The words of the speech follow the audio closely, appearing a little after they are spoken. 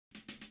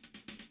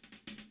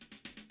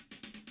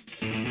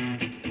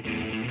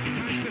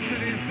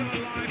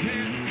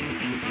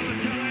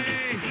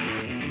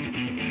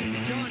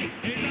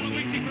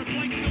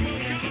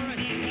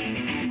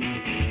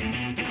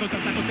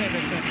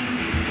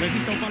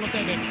fallo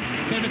Tevez.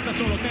 Tevez da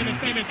solo, Tevez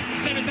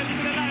al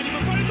limite dell'area, li fa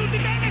fuori tutti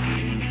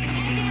Tevez.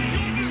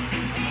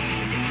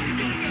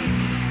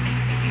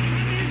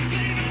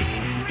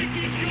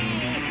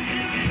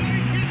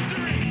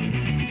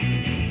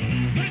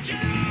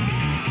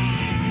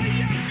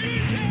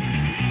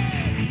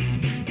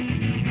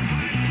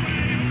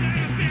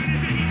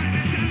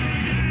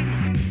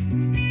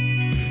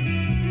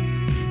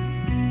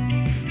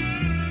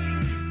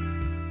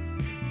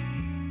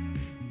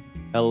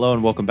 Hello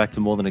and welcome back to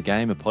More Than a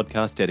Game, a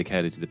podcast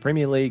dedicated to the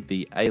Premier League,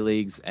 the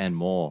A-Leagues and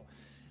more.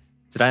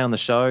 Today on the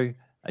show,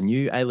 a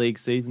new A-League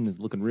season is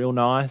looking real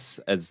nice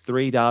as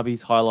 3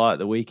 derbies highlight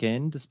the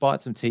weekend,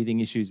 despite some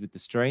teething issues with the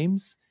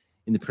streams.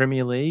 In the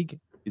Premier League,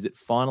 is it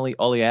finally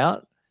Ollie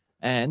out?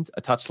 And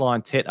a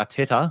touchline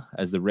tete-a-tete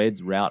as the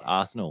Reds rout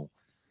Arsenal.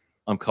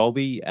 I'm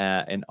Colby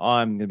and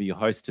I'm going to be your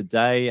host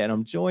today, and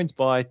I'm joined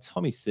by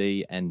Tommy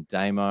C and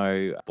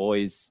Damo.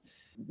 Boys,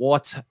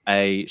 what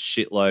a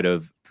shitload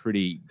of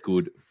pretty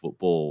good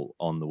football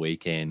on the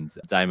weekend.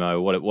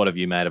 Damo, what have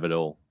you made of it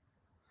all?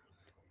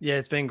 Yeah,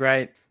 it's been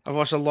great. I've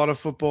watched a lot of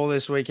football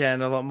this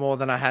weekend, a lot more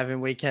than I have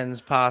in weekends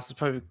past. It's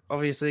probably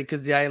obviously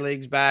because the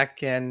A-League's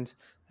back, and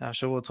I'm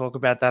sure we'll talk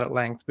about that at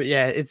length. But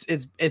yeah,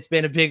 it's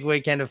been a big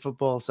weekend of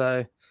football,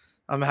 so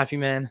I'm a happy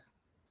man.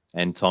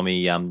 And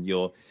Tommy,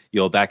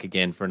 you're back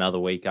again for another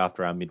week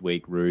after our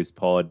midweek Ruse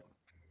pod.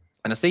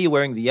 And I see you're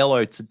wearing the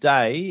yellow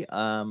today.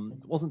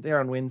 Wasn't there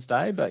on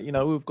Wednesday, but you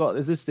know we've got.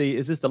 This is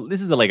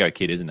the Lego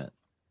kit, isn't it?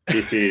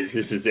 This is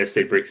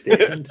FC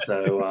Brixton.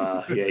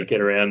 So yeah,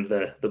 get around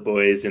the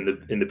boys in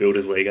the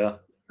Builders Liga.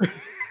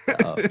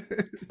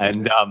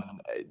 And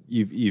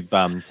you've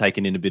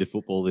taken in a bit of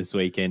football this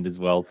weekend as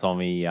well,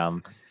 Tommy. How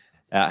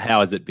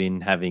has it been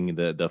having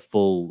the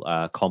full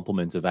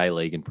complement of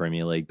A-League and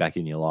Premier League back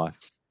in your life?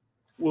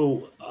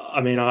 Well,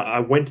 I mean, I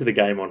went to the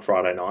game on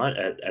Friday night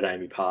at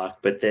Amy Park,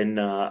 but then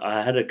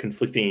I had a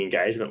conflicting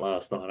engagement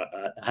last night.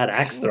 I had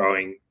axe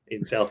throwing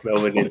in South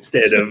Melbourne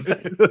instead of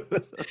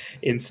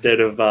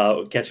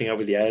catching up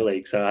with the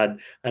A-League. So I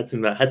had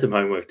some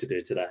homework to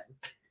do today.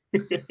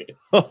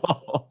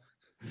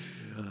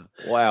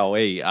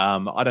 Wowee.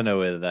 I don't know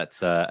whether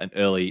that's an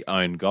early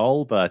own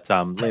goal, but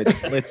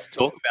let's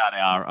talk about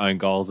our own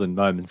goals and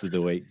moments of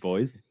the week,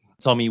 boys.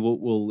 Tommy,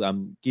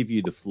 we'll give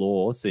you the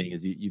floor, seeing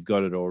as you've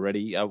got it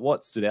already.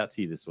 What stood out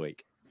to you this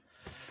week?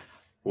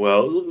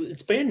 Well,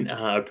 it's been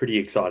a pretty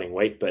exciting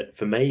week, but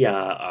for me,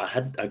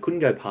 I couldn't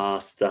go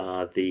past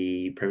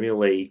the Premier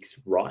League's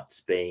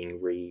rights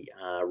being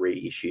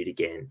reissued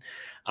again.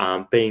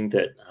 Being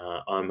that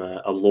I'm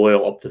a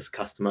loyal Optus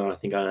customer, I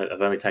think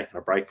I've only taken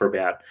a break for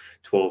about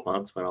 12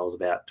 months when I was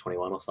about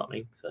 21 or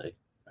something, so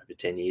over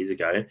 10 years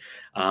ago,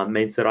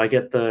 means that I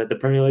get the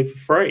Premier League for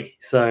free.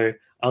 So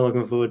I'm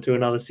looking forward to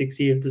another 6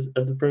 years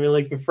of the Premier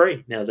League for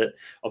free now that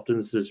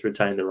Optus has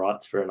retained the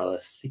rights for another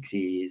 6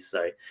 years.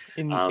 So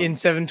in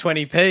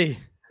 720p.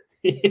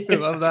 I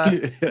love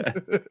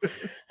that.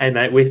 Hey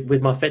mate,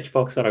 with my fetch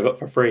box that I got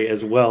for free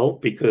as well,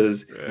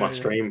 because my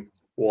stream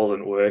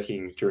wasn't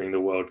working during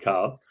the World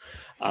Cup.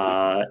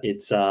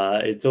 It's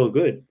all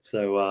good.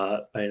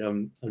 So mate,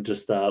 I'm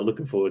just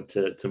looking forward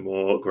to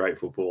more great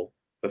football.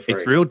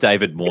 It's real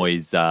David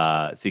Moyes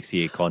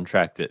 6-year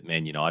contract at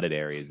Man United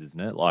areas,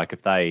 isn't it? Like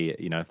if they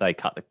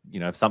cut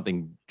if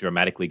something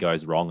dramatically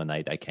goes wrong and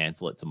they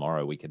cancel it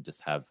tomorrow, we could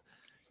just have,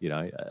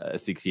 a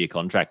 6-year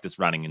contract just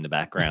running in the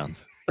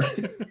background.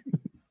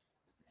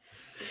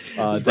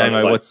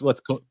 Damo,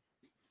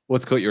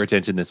 what's caught your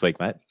attention this week,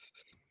 mate?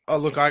 Oh,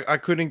 look, I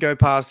couldn't go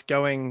past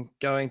going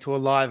to a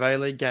live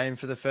A-League game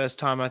for the first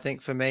time, I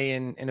think, for me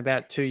in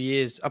about 2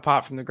 years,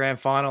 apart from the grand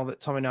final that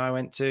Tom and I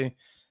went to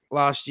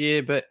last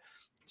year. But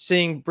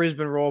seeing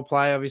Brisbane Roar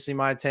play, obviously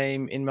my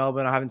team in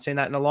Melbourne, I haven't seen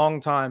that in a long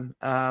time.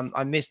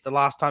 I missed the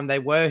last time they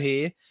were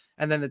here.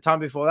 And then the time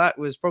before that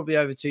was probably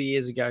over 2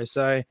 years ago.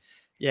 So,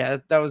 yeah,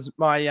 that was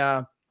my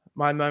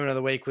moment of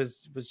the week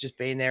was just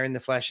being there in the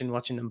flesh and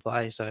watching them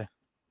play. So,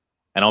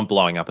 and I'm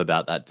blowing up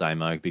about that,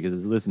 Damo, because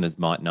as listeners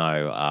might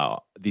know,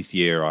 this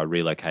year I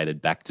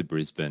relocated back to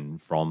Brisbane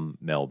from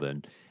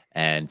Melbourne.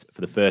 And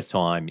for the first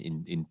time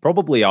in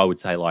probably, I would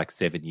say, like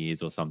 7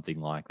 years or something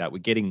like that, we're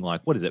getting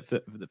like, what is it,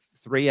 for the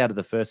 3 out of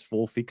the first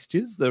 4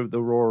 fixtures, the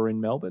Roar in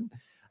Melbourne,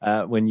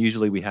 when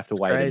usually we have to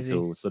wait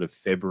until sort of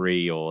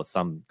February or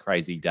some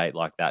crazy date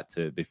like that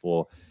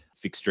before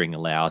fixturing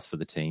allows for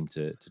the team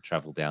to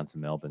travel down to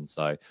Melbourne.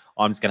 So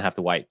I'm just going to have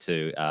to wait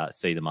to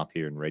see them up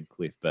here in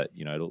Redcliffe. But,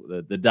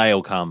 the day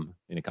will come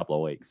in a couple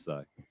of weeks.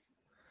 So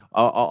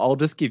I'll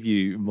just give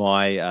you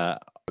my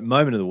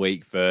moment of the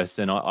week first.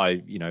 And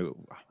I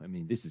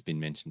mean, this has been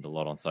mentioned a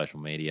lot on social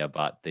media,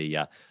 but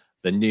the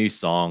new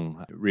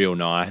song, Real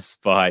Nice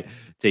by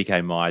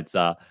TK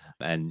Maidza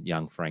and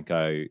Young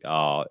Franco,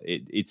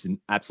 it's an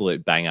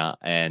absolute banger.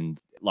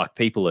 And like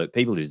people are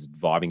just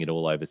vibing it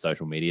all over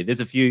social media.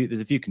 There's a few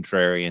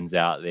contrarians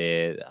out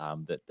there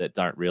that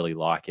don't really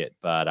like it,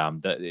 but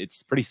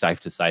it's pretty safe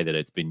to say that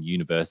it's been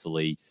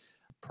universally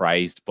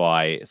praised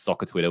by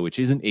soccer Twitter, which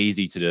isn't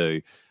easy to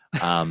do.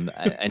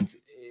 And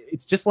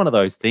it's just one of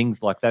those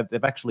things. Like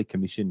they've actually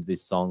commissioned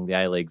this song. The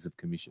A-Leagues have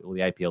commissioned, or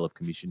the APL have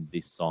commissioned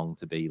this song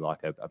to be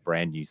like a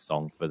brand new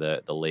song for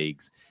the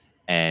leagues.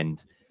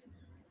 And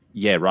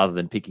yeah, rather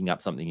than picking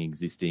up something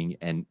existing,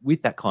 and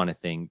with that kind of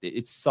thing,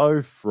 it's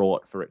so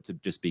fraught for it to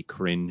just be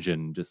cringe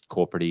and just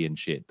corporate-y and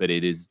shit. But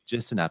it is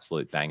just an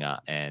absolute banger,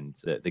 and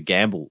the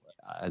gamble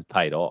has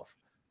paid off.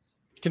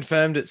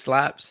 Confirmed it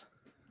slaps.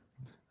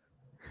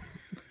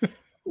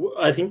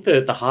 I think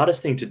the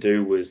hardest thing to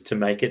do was to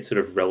make it sort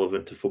of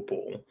relevant to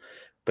football,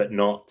 but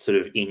not sort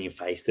of in your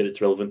face that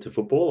it's relevant to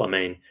football. I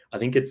mean, I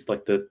think it's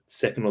like the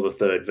second or the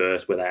third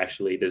verse where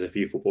there's a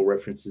few football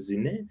references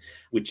in there,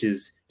 which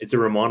is, it's a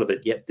reminder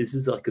that, yep, this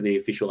is like the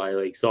official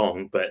A-League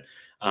song, but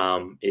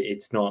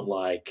it's not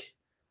like,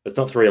 it's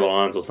not 3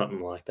 lines or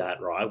something like that,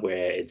 right?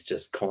 Where it's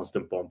just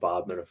constant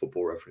bombardment of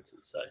football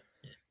references. So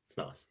yeah, it's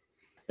nice.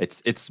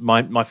 It's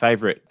my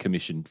favorite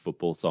commissioned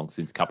football song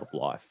since Cup of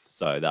Life.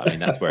 So that's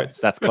kind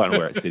of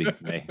where it's sitting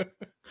for me.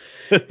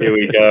 Here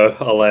we go.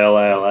 Ole, ole,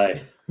 ole.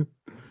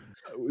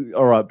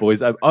 All right,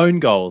 boys. Own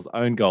goals,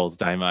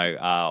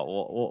 Damo.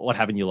 What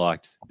haven't you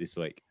liked this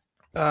week?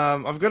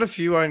 I've got a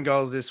few own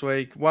goals this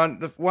week.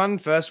 The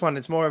first one,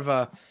 it's more of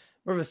a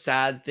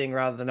sad thing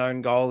rather than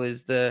own goal,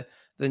 is the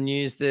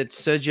news that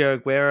Sergio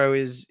Aguero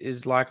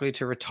is likely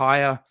to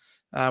retire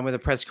with a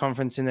press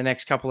conference in the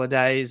next couple of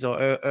days or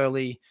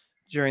early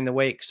during the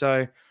week.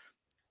 So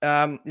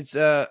it's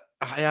I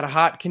had a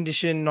heart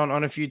condition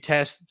on a few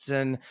tests,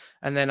 and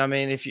then, I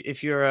mean,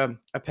 if you're a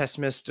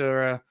pessimist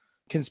or a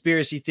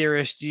conspiracy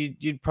theorist,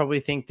 you'd probably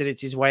think that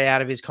it's his way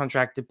out of his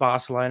contract at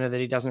Barcelona that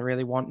he doesn't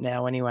really want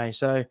now anyway.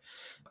 So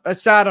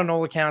it's sad on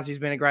all accounts. He's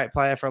been a great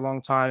player for a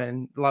long time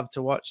and love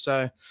to watch.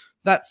 So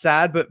that's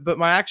sad. But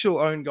my actual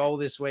own goal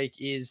this week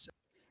is,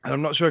 and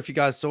I'm not sure if you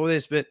guys saw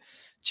this, but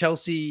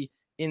Chelsea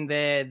in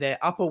their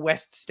Upper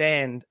West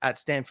stand at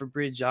Stamford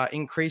Bridge are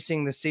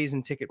increasing the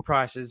season ticket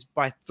prices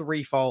by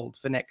 3-fold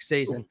for next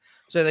season.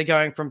 So they're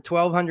going from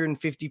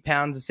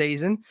 £1,250 a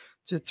season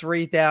to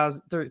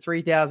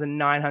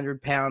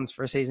 £3,900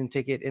 for a season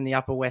ticket in the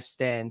Upper West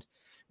stand,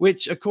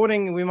 which,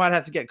 we might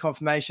have to get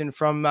confirmation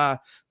from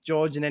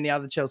George and any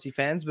other Chelsea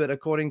fans, but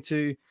according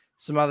to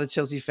some other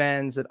Chelsea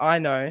fans that I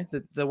know,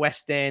 that the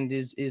West stand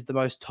is the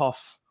most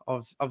tough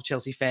of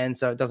Chelsea fans,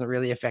 so it doesn't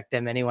really affect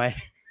them anyway.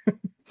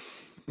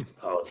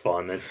 Oh, it's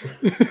fine then.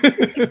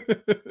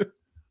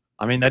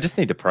 I mean, they just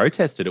need to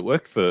protest it. It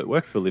worked for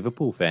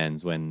Liverpool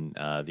fans when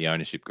the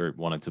ownership group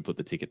wanted to put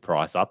the ticket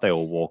price up. They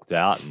all walked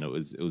out, and it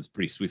was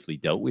pretty swiftly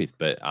dealt with.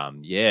 But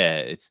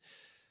yeah,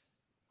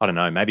 I don't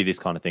know. Maybe this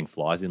kind of thing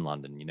flies in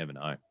London. You never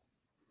know.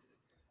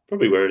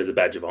 Probably wear it as a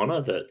badge of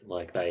honor that,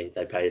 like, they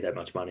pay that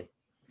much money.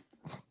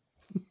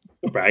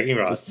 Bragging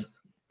rights.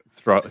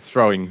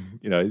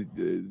 Throwing,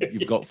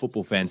 you've got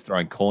football fans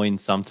throwing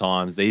coins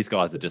sometimes. These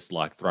guys are just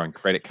like throwing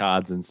credit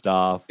cards and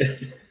stuff.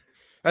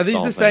 Are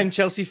these the same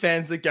Chelsea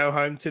fans that go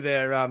home to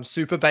their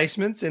super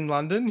basements in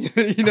London?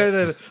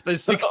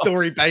 Those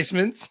 6-story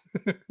basements?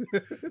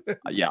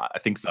 Yeah, I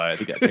think so. I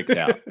think that checks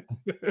out.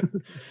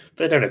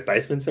 They don't have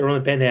basements. They're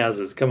on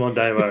penthouses. Come on,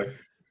 Damo.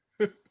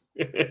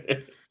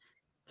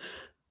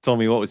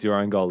 Tommy, what was your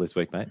own goal this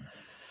week, mate?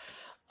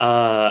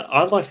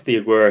 I liked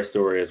the Aguero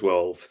story as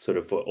well, sort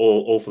of for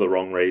all for the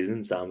wrong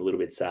reasons. I'm a little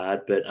bit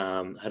sad, but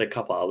had a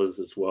couple others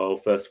as well.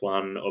 First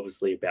one,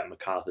 obviously, about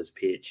MacArthur's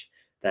pitch.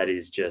 That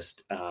is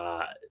just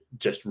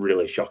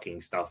really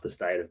shocking stuff, the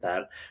state of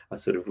that. I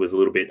sort of was a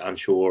little bit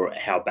unsure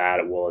how bad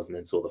it was, and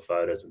then saw the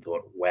photos and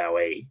thought,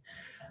 wowee.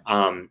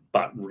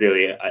 But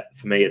really,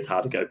 for me, it's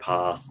hard to go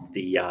past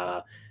the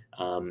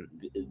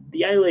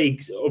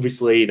A-Leagues.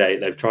 Obviously,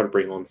 they've tried to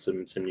bring on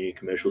some new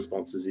commercial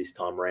sponsors this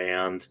time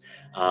round.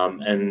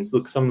 And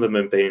look, some of them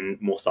have been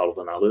more subtle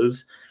than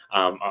others.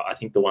 I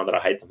think the one that I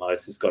hate the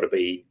most has got to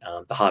be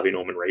the Harvey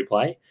Norman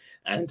replay.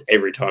 And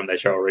every time they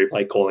show a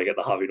replay, calling it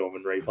the Harvey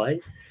Norman replay.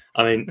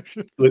 I mean,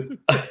 look,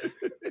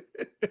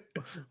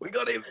 we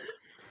got him.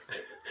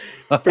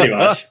 Pretty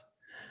much.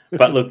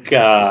 But look,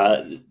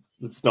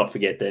 let's not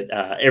forget that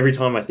every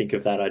time I think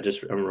of that, I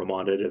just am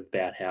reminded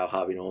about how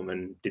Harvey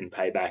Norman didn't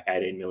pay back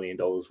 $18 million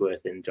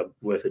worth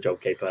of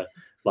JobKeeper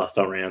last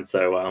time around.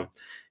 So,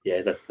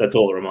 yeah, that's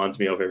all it reminds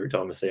me of every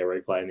time I see a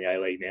replay in the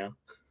A-League now.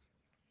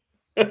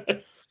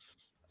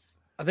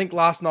 I think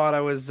last night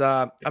I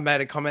made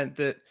a comment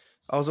that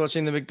I was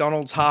watching the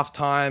McDonald's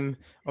halftime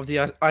of the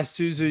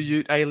Isuzu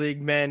Ute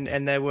A-League men,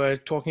 and they were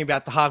talking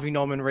about the Harvey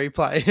Norman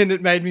replay, and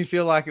it made me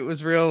feel like it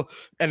was real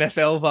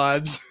NFL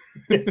vibes.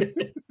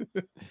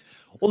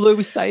 Although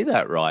we say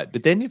that, right?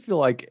 But then you feel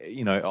like,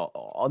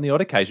 on the odd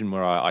occasion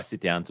where I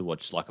sit down to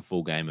watch like a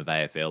full game of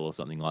AFL or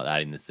something like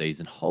that in the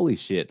season, holy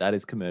shit, that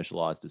is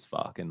commercialized as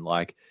fuck. And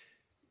like,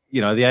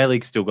 the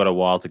A-League's still got a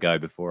while to go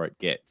before it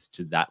gets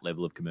to that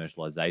level of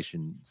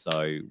commercialization.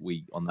 So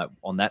we, on that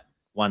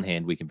one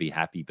hand, we can be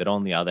happy. But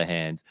on the other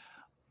hand,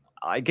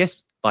 I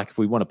guess, like, if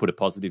we want to put a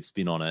positive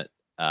spin on it,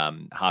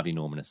 Harvey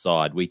Norman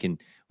aside, we can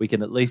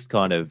at least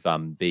kind of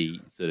be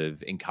sort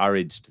of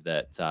encouraged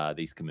that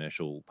these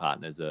commercial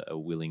partners are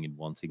willing and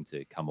wanting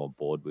to come on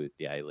board with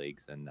the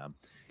A-Leagues, and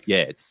yeah,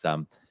 it's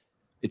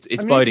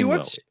boding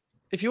well.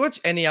 if you watch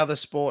any other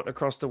sport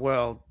across the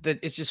world,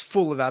 that it's just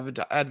full of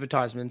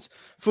advertisements.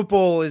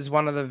 Football is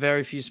one of the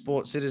very few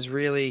sports that is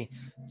really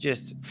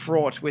just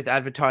fraught with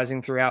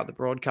advertising throughout the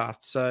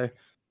broadcast. So,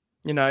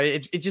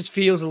 it just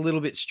feels a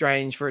little bit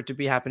strange for it to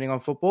be happening on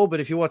football. But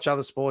if you watch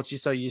other sports, you're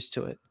so used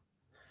to it.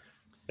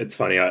 It's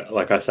funny,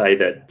 like I say,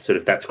 that sort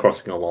of that's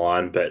crossing a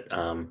line, but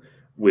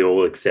we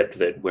all accept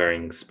that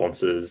wearing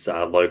sponsors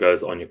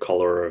logos on your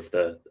collar of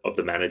the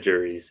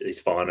manager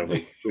is fine, and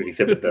we've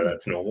accepted that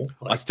that's normal.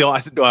 I still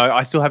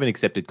haven't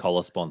accepted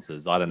collar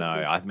sponsors. I don't know.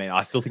 I mean,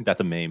 I still think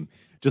that's a meme.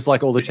 Just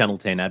like all the Channel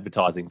 10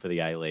 advertising for the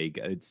A-League,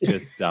 it's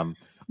just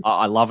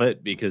I love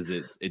it because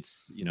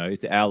it's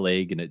our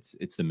league and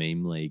it's the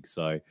meme league.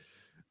 So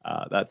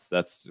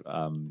that's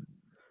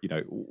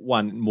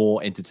one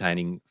more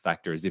entertaining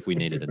factor is if we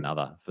needed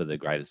another for the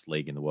greatest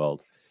league in the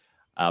world.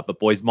 But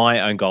boys, my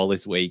own goal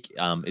this week,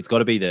 it's got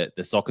to be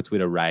the soccer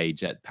Twitter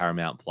rage at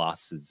Paramount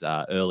Plus's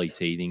early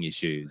teething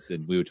issues,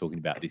 and we were talking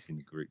about this in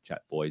the group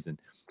chat, boys. And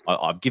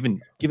I've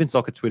given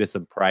soccer Twitter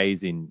some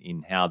praise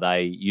in how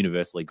they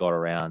universally got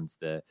around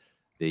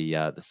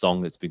the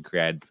song that's been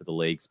created for the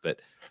leagues. But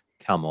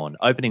come on,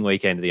 opening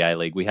weekend of the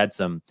A-League, we had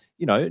some,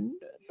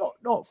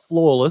 not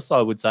flawless, I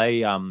would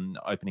say,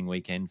 opening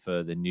weekend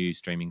for the new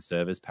streaming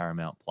service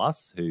Paramount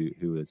Plus,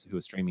 who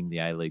are streaming the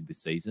A-League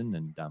this season,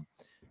 and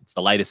it's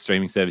the latest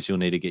streaming service you'll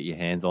need to get your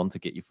hands on to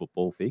get your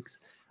football fix.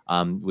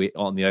 On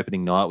the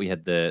opening night, we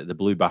had the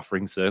blue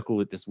buffering circle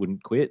that just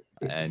wouldn't quit.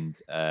 And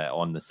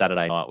on the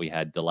Saturday night, we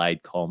had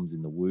delayed comms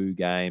in the Woo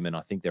game. And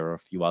I think there are a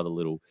few other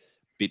little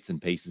bits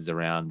and pieces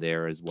around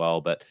there as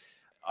well. But,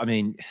 I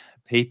mean,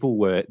 people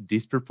were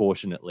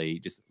disproportionately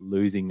just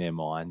losing their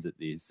minds at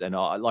this. And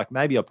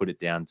maybe I put it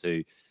down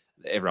to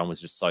everyone was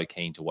just so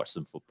keen to watch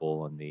some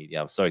football, and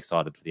I was so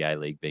excited for the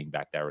A-League being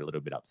back. They were a little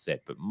bit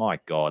upset, but my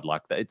God,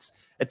 it's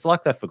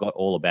like they forgot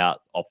all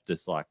about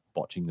Optus, like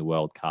botching the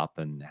World Cup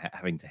and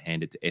having to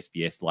hand it to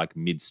SBS like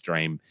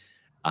midstream.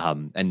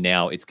 And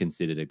now it's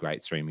considered a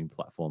great streaming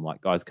platform.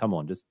 Like, guys, come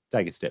on, just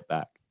take a step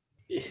back.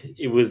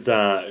 It was,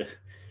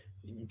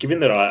 given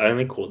that I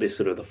only caught this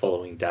sort of the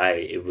following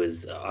day,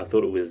 I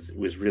thought it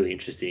was really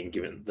interesting,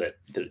 given that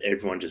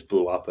everyone just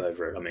blew up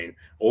over it. I mean,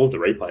 all of the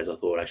replays I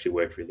thought actually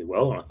worked really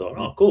well, and I thought,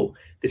 oh, cool,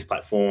 this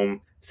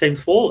platform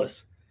seems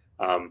flawless.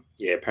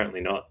 Yeah,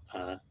 apparently not.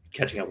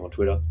 Catching up on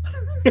Twitter.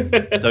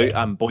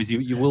 So, boys,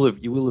 you will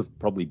have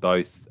probably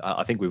both.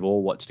 I think we've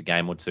all watched a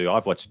game or two.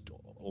 I've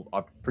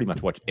pretty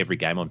much watched every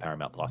game on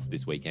Paramount Plus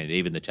this weekend,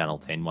 even the Channel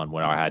 10 one,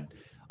 where I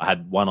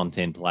had one on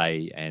 10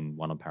 Play and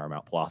one on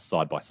Paramount Plus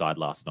side by side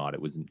last night.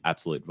 It was an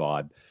absolute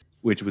vibe,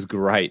 which was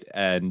great.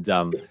 And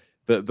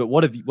but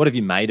what have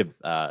you made of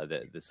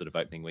the sort of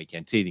opening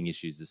weekend? Teething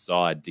issues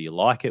aside, do you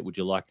like it? Would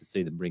you like to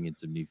see them bring in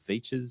some new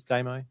features,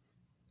 Damo?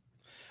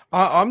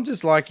 I'm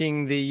just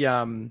liking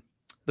the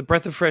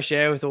breath of fresh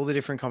air with all the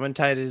different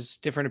commentators,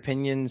 different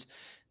opinions.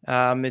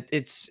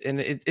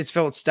 It's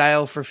felt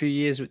stale for a few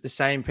years with the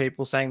same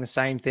people saying the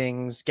same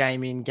things,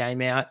 game in,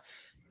 game out.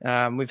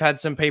 We've had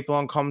some people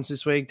on comms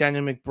this week.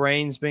 Daniel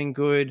McBreen's been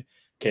good.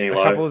 Kenny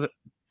Lowe.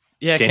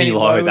 Kenny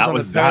Lowe was on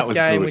the Perth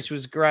game, good. which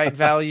was great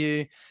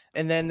value.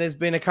 And then there's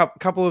been a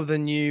couple of the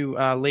new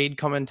lead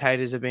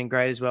commentators have been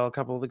great as well. A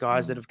couple of the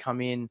guys that have come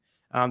in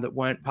that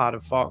weren't part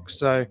of Fox.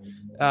 So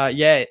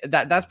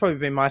that's probably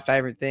been my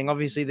favorite thing.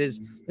 Obviously, there's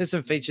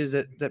some features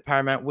that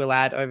Paramount will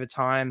add over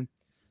time,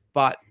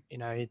 but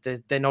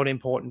they're not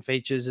important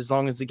features. As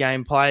long as the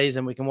game plays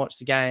and we can watch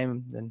the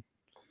game, then.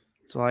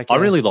 I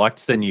really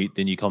liked the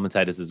new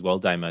commentators as well,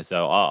 Damo.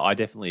 So I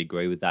definitely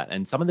agree with that.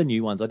 And some of the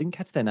new ones, I didn't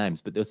catch their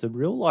names, but there's some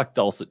real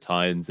dulcet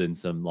tones and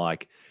some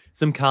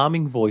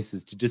calming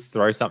voices to just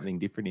throw something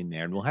different in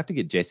there. And we'll have to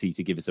get Jesse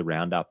to give us a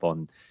roundup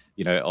on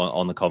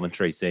the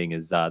commentary, seeing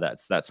as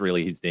that's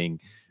really his thing.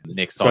 The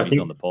next time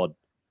he's on the pod.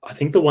 I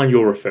think the one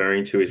you're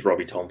referring to is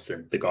Robbie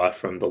Thompson, the guy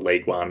from the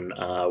League One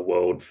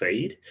World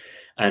feed,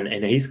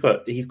 and he's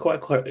got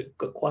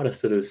quite a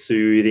sort of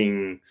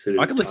soothing sort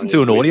of. I could listen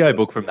to an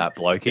audiobook from that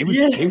bloke. He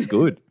was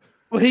good.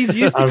 Well, he's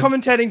used to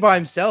commentating by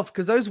himself,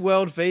 because those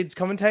world feeds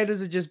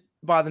commentators are just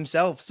by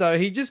themselves, so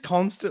he just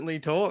constantly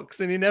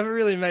talks, and he never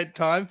really made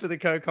time for the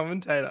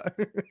co-commentator.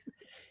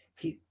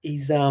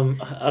 He's I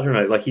don't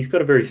know, like he's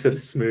got a very sort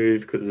of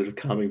smooth, sort of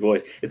calming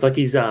voice. It's like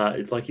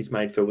he's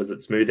made for, was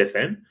it Smooth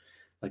FM?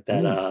 Like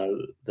that,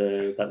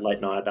 that late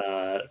night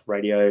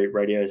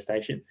radio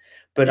station.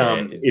 But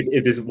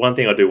if there's one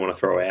thing I do want to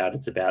throw out,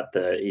 it's about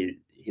the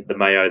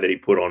mayo that he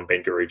put on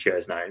Ben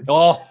Garuccio's name.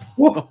 Oh,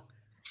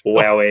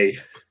 wowie,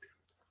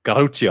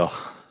 Garuccio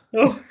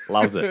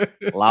loves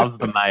it. Loves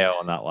the mayo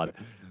on that one.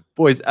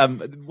 Boys,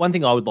 one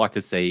thing I would like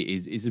to see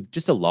is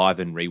just a live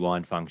and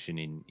rewind function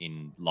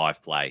in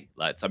live play.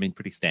 That's,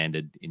 pretty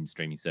standard in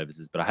streaming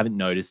services, but I haven't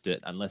noticed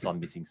it unless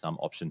I'm missing some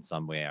option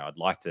somewhere. I'd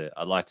like to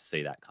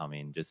see that come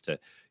in, just to,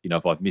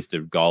 if I've missed a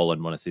goal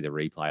and want to see the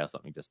replay or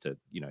something, just to,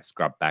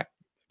 scrub back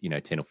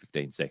 10 or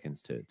 15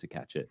 seconds to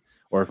catch it.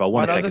 Or if I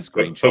want to take a for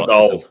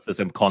screenshot for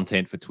some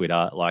content for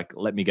Twitter, like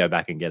let me go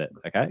back and get it.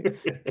 Okay.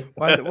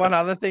 One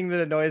other thing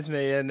that annoys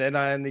me, and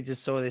I only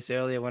just saw this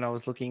earlier when I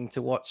was looking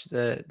to watch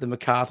the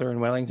MacArthur and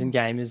Wellington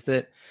game, is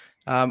that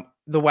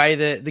the way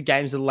the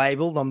games are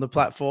labeled on the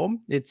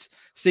platform, it's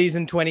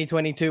season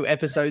 2022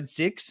 episode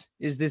 6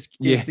 is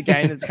the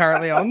game that's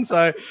currently on.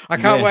 So I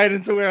can't wait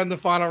until we're on the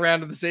final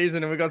round of the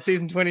season and we've got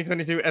season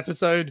 2022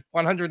 episode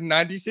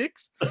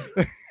 196.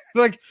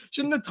 Like,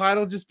 shouldn't the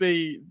title just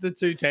be the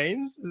two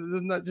teams?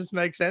 Doesn't that just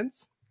make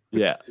sense?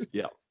 Yeah.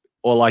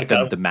 Or like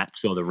the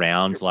match or the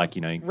round, like,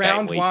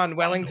 round one,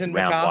 Wellington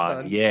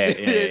MacArthur.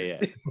 Yeah.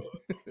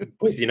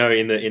 Boys,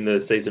 in the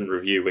season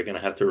review, we're going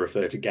to have to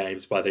refer to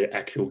games by their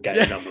actual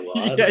game number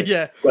line.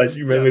 Yeah. Guys,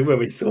 you remember when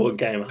we saw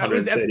game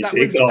 136? That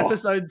was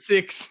episode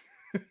 6.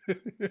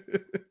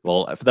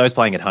 Well, for those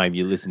playing at home,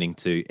 you're listening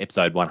to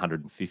episode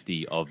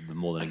 150 of the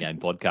More Than a Game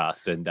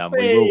podcast, and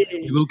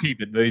we will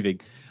keep it moving.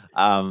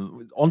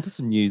 On to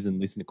some news and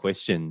listener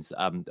questions.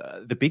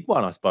 The big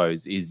one, I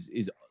suppose,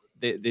 is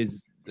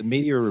there's the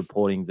media are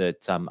reporting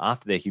that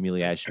after their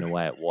humiliation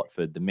away at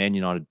Watford, the Man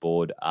United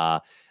board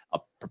are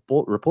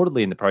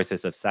reportedly in the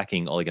process of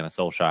sacking Ole Gunnar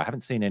Solskjaer. I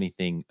haven't seen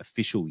anything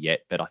official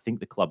yet, but I think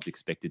the club's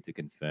expected to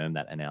confirm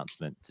that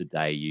announcement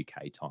today,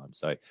 UK time.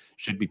 So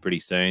should be pretty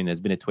soon. There's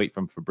been a tweet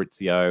from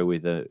Fabrizio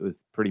with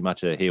pretty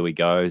much a here we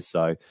go.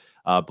 So,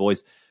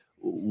 boys,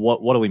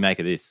 what do we make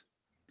of this?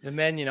 The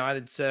Man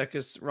United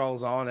circus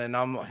rolls on, and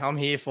I'm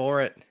here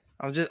for it.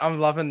 I'm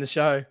loving the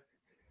show.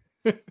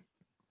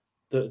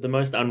 The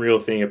most unreal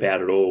thing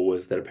about it all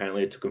was that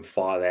apparently it took them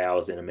 5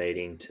 hours in a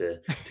meeting to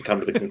come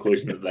to the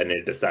conclusion that they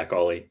needed to sack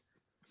Ollie.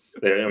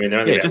 They're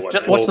only just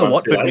watch the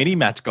Watford mini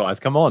match,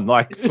 guys. Come on,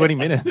 like 20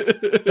 minutes.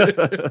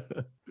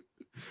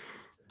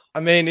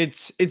 I mean,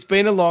 it's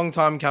been a long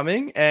time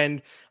coming,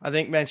 and I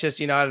think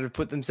Manchester United have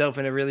put themselves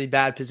in a really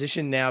bad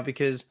position now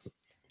because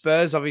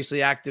Spurs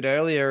obviously acted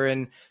earlier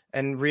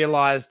and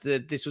realized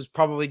that this was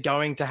probably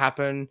going to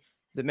happen,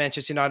 that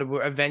Manchester United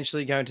were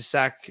eventually going to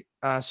sack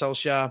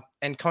Solskjaer,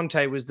 and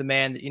Conte was the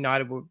man that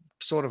United were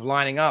sort of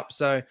lining up.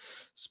 So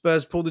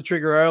Spurs pulled the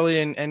trigger early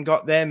and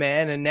got their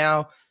man, and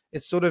now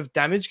it's sort of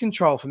damage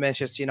control for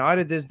Manchester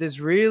United. There's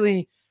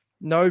really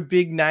no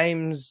big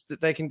names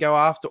that they can go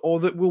after or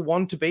that will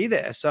want to be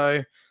there.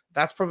 So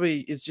that's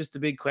probably, it's just the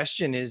big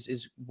question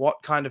is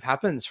what kind of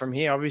happens from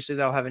here. Obviously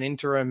they'll have an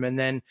interim and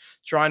then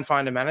try and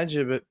find a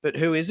manager, but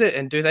who is it?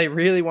 And do they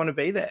really want to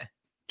be there?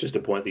 Just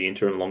appoint the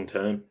interim long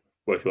term.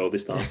 Worked well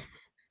this time.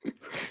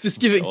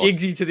 Just give it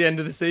Giggsy to the end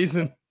of the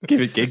season.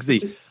 Give it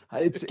Giggsy.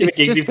 It's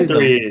Giggsy just for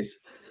 3 years.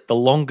 The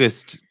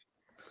longest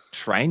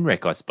train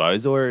wreck, I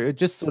suppose, or it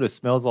just sort of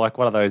smells like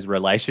one of those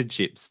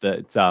relationships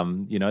that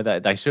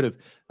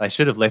they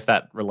should have left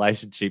that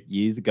relationship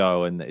years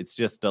ago, and it's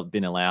just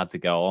been allowed to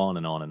go on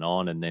and on and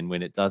on. And then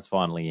when it does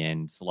finally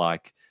end,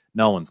 like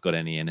no one's got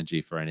any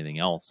energy for anything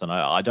else. And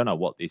I don't know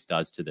what this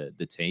does to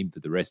the team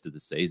for the rest of the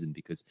season,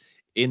 because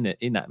in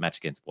that match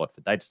against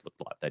Watford, they just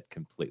looked like they'd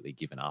completely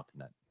given up in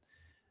that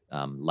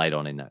late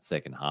on in that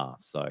second half.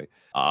 So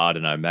I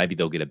don't know, maybe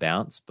they'll get a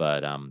bounce,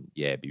 but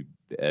it'd be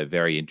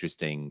very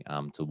interesting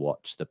to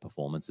watch the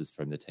performances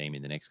from the team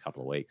in the next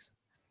couple of weeks.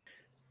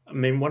 I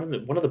mean, one of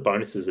the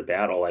bonuses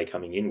about Ole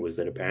coming in was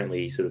that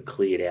apparently he sort of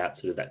cleared out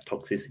sort of that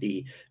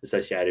toxicity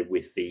associated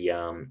with the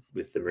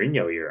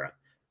Mourinho era.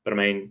 But I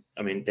mean,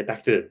 they're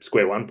back to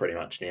square one pretty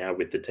much now.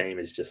 With the team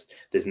is just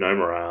there's no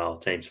morale,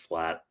 team's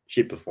flat,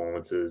 shit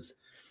performances.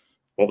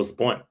 What was the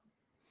point?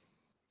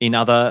 In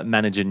other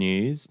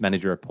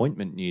manager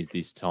appointment news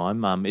this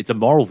time, it's a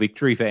moral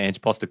victory for Ange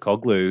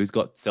Postecoglou, who's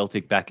got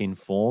Celtic back in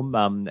form,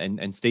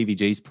 and Stevie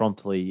G's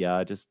promptly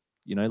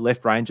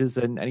left Rangers,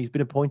 and he's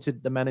been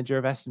appointed the manager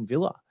of Aston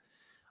Villa,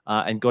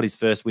 and got his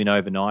first win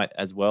overnight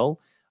as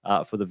well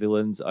for the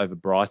Villains over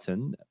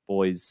Brighton.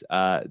 Boys,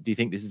 do you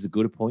think this is a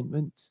good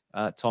appointment,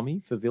 Tommy,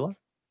 for Villa?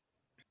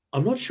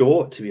 I'm not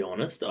sure, to be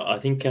honest. I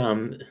think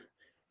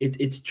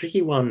it's a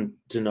tricky one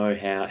to know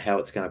how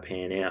it's going to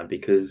pan out,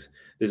 because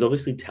there's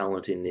obviously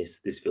talent in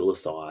this Villa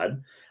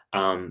side,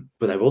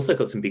 but they've also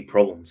got some big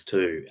problems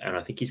too. And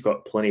I think he's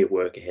got plenty of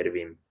work ahead of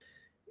him.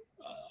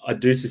 I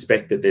do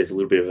suspect that there's a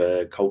little bit of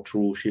a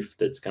cultural shift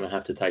that's going to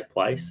have to take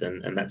place,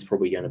 and that's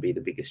probably going to be the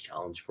biggest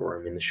challenge for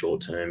him in the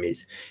short term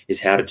is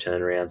how to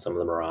turn around some of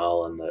the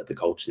morale and the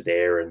culture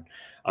there. And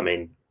I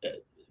mean,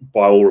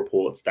 by all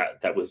reports,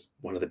 that was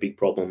one of the big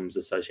problems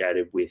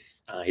associated with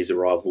his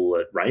arrival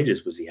at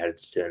Rangers, was he had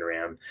to turn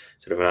around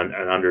sort of an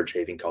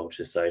underachieving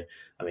culture. So,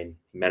 I mean,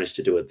 he managed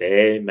to do it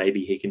there.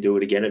 Maybe he can do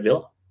it again at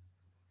Villa.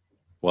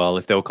 Well,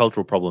 if there were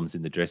cultural problems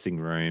in the dressing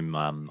room,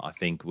 I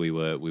think we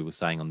were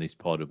saying on this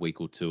pod a week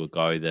or two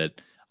ago that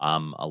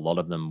a lot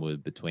of them were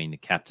between the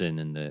captain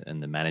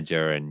and the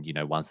manager, and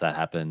once that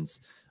happens,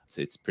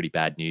 it's pretty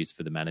bad news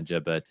for the manager.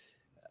 But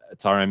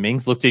Tyrone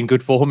Mings looked in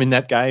good form in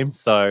that game,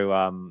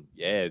 so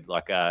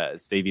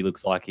Stevie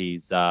looks like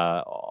he's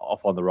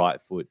off on the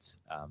right foot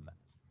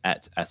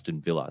at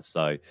Aston Villa.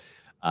 So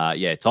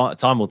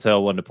time will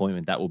tell what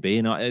appointment that will be,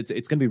 and it's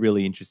going to be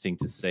really interesting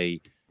to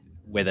see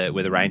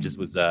whether Rangers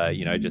was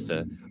just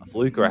a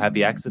fluke or a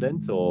happy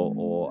accident,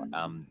 or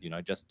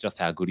just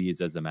how good he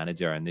is as a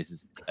manager. And this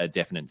is a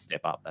definite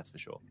step up, that's for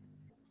sure.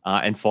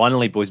 And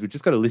finally, boys, we've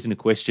just got to listen to a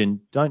question.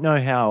 Don't know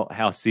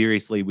how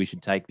seriously we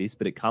should take this,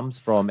 but it comes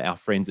from our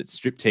friends at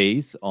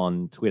Striptease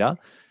on Twitter.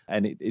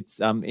 And it's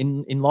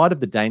in light of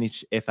the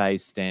Danish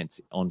FA's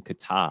stance on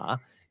Qatar,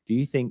 do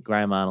you think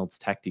Graham Arnold's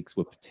tactics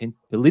were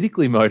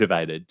politically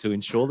motivated to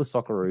ensure the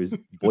Socceroos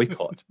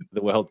boycott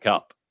the World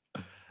Cup?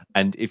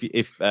 And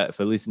if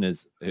for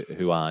listeners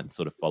who aren't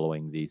sort of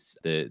following this,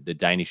 the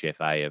Danish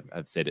FA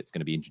have said it's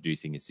going to be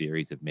introducing a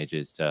series of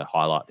measures to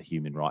highlight the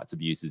human rights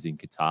abuses in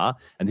Qatar.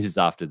 And this is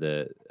after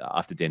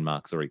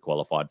Denmark's already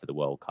qualified for the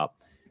World Cup.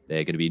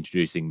 They're going to be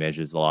introducing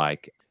measures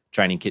like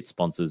training kit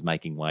sponsors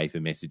making way for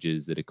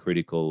messages that are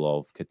critical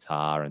of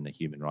Qatar and the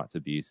human rights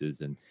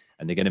abuses. And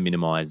they're going to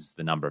minimize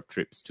the number of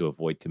trips to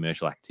avoid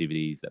commercial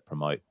activities that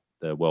promote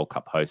the World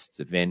Cup hosts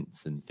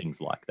events and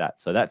things like that.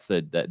 So that's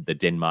the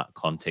Denmark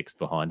context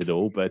behind it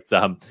all. But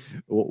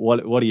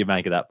what do you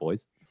make of that,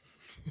 boys?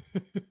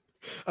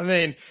 I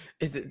mean,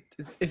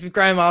 if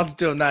Graham Arnold's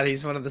doing that,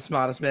 he's one of the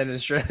smartest men in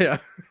Australia.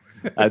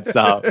 That's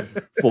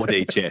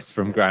 4D chess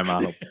from Graham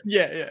Arnold.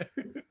 Yeah.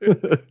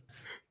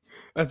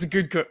 That's a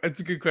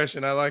good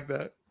question. I like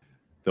that.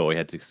 Thought we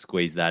had to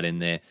squeeze that in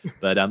there.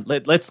 But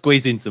let's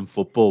squeeze in some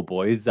football,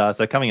 boys.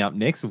 So coming up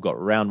next, we've got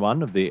round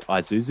 1 of the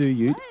Isuzu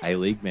Ute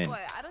A-League men. Boy,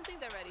 I don't think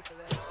they're ready for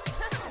this.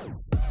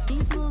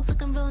 These moves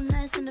looking real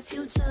nice in the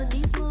future.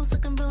 These moves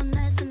looking real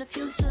nice in the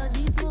future.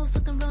 These moves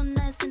looking real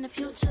nice in the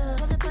future.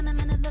 Roll up on them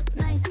and it look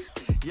nice.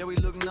 Yeah, we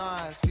look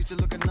nice. Future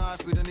looking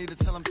nice. We don't need to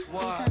tell them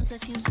twice. We the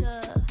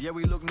future. Yeah,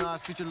 we look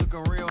nice. Future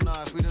looking real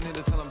nice. We don't need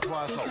to tell them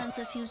twice. We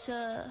the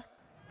future.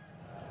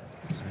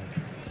 So,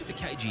 bit of a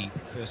cagey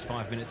first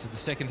 5 minutes of the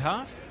second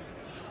half.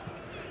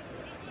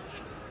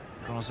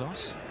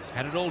 Rozos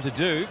had it all to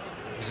do.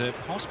 It was a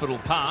hospital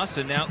pass,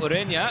 and now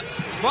Urenia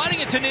sliding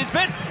it to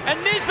Nisbet,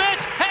 and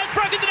Nisbet has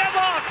broken the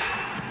deadlock!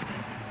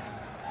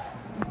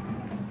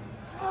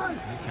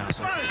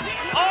 Newcastle.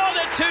 Oh,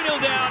 they're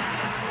 2-0 down.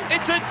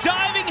 It's a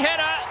diving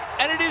header,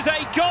 and it is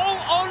a goal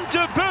on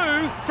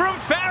debut from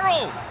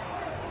Farrell.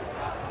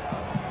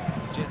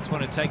 Jets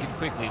want to take it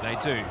quickly, they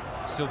do.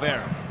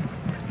 Silvera.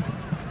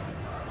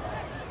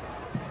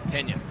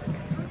 Pena.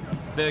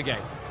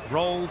 Thurgate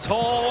rolls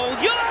tall.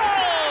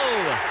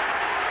 Goal!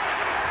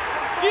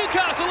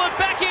 Newcastle are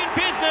back in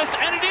business,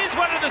 and it is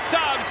one of the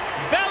subs,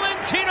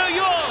 Valentino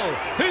Yul,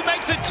 who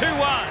makes it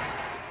 2-1.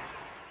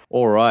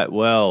 All right,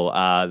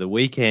 well, the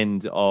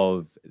weekend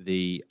of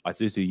the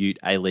Isuzu Ute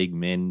A-League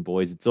men,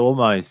 boys, it's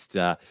almost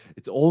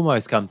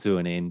come to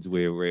an end.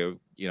 We're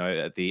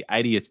at the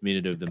 80th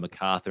minute of the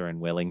MacArthur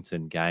and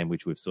Wellington game,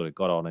 which we've sort of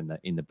got on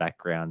in the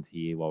background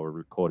here while we're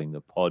recording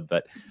the pod.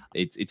 But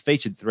it's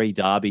featured 3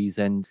 derbies,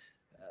 and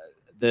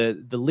the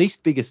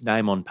least biggest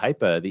name on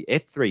paper, the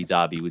F3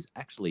 derby, was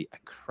actually a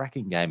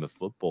cracking game of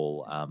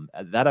football.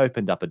 That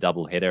opened up a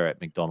double header at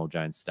McDonald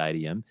Jones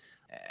Stadium.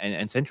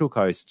 And Central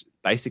Coast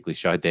basically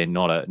showed they're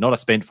not a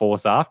spent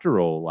force after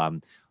all,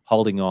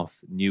 holding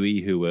off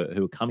Newey, who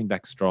were coming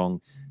back strong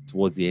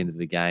towards the end of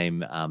the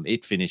game.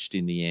 It finished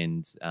in the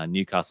end.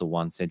 Newcastle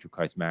 1, Central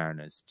Coast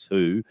Mariners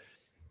 2.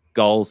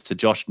 Goals to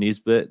Josh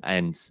Nisbet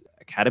and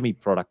academy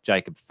product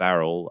Jacob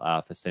Farrell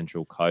for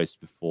Central Coast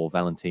before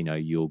Valentino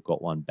Yule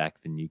got one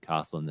back for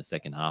Newcastle in the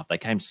second half. They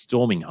came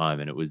storming home,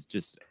 and it was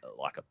just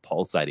like a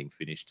pulsating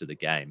finish to the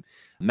game.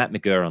 Matt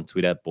McGurr on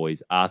Twitter,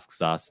 boys,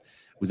 asks us,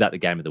 was that the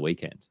game of the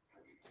weekend?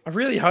 I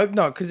really hope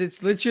not, because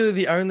it's literally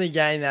the only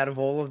game out of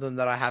all of them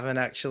that I haven't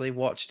actually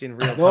watched in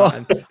real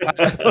time.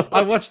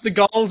 I watched the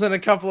goals and a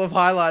couple of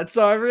highlights,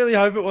 so I really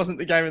hope it wasn't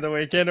the game of the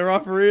weekend, or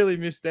I've really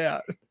missed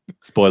out.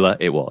 Spoiler,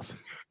 it was.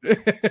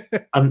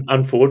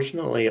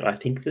 Unfortunately, I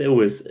think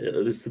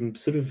there's some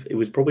sort of, it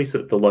was probably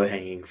sort of the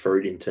low-hanging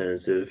fruit in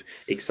terms of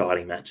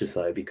exciting matches,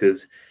 though,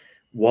 because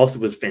whilst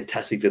it was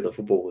fantastic that the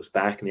football was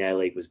back and the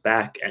A-League was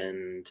back,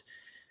 and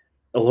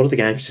a lot of the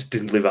games just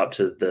didn't live up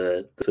to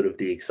the sort of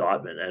the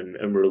excitement,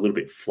 and were a little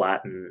bit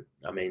flat. And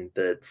I mean,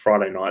 the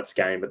Friday night's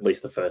game, at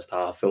least the first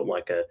half, felt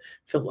like a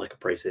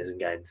preseason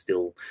game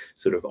still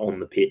sort of on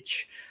the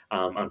pitch,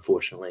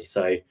 unfortunately.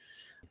 So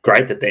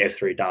great that the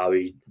F3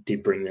 derby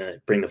did bring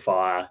the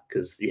fire,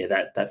 because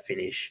that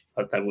finish,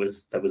 that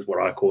was what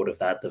I caught of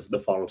that, the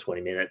final 20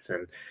 minutes.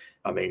 And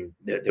I mean,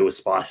 there was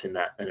spice in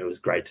that, and it was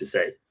great to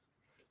see.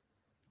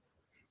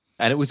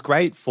 And it was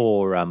great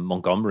for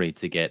Montgomery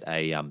to get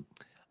a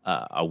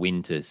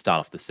win to start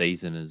off the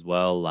season as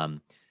well.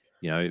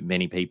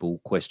 Many people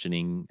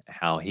questioning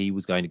how he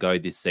was going to go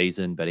this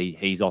season, but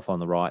he's off on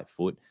the right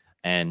foot.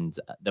 And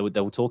they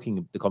were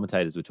talking, the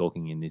commentators were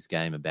talking in this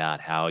game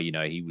about how,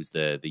 he was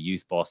the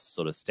youth boss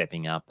sort of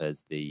stepping up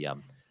as the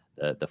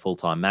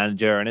full-time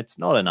manager. And it's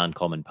not an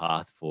uncommon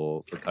path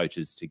for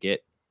coaches to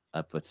get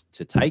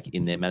to take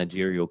in their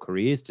managerial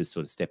careers, to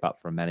sort of step up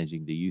from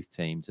managing the youth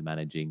team to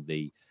managing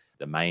the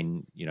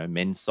main,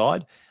 men's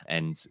side.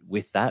 And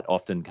with that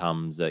often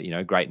comes,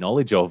 great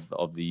knowledge of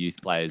the youth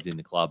players in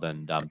the club.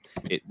 And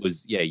it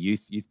was,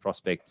 youth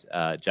prospect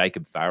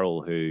Jacob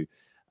Farrell, who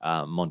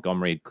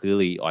Montgomery had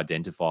clearly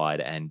identified,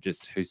 and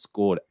just who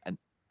scored an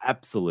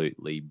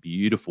absolutely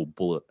beautiful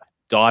bullet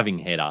diving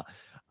header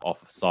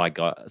off Cy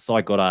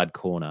Goddard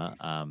corner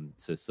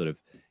to sort of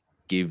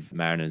give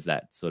Mariners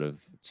that sort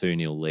of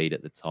 2-0 lead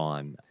at the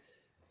time.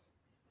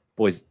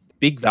 Boys,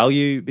 big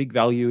value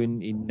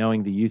in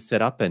knowing the youth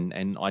setup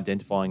and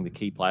identifying the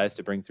key players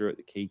to bring through at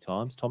the key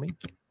times, Tommy?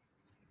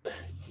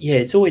 Yeah,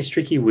 it's always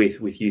tricky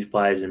with youth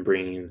players and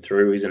bringing them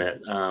through, isn't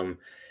it?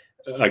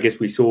 I guess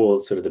we saw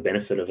sort of the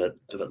benefit of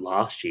it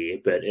last year,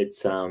 but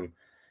it's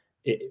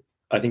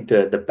I think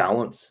the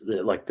balance,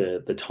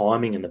 the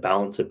timing and the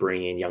balance of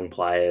bringing in young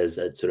players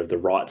at sort of the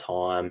right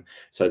time,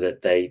 so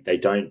that they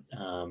don't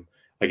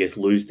I guess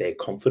lose their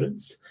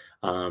confidence,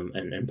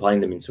 and playing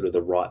them in sort of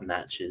the right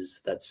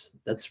matches.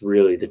 That's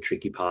really the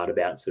tricky part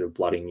about sort of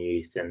blooding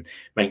youth and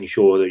making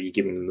sure that you're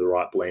giving them the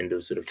right blend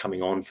of sort of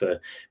coming on for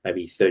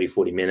maybe 30,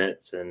 40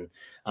 minutes and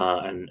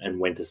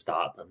when to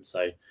start them.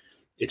 So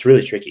it's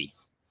really tricky.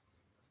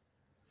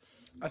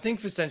 I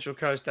think for Central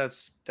Coast,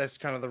 that's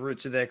kind of the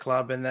roots of their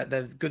club, and that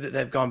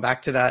they've gone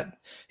back to that.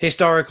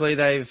 Historically,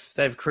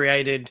 they've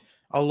created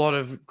a lot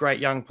of great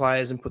young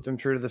players and put them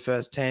through to the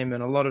first team,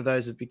 and a lot of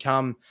those have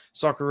become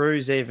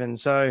Socceroos even.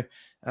 So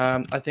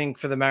I think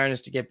for the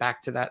Mariners to get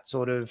back to that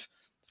sort of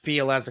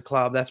feel as a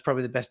club, that's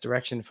probably the best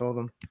direction for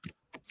them.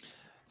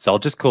 So I'll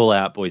just call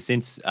out, boys,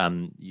 since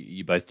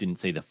you both didn't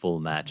see the full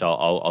match,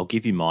 I'll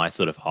give you my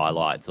sort of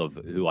highlights of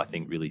who I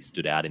think really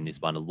stood out in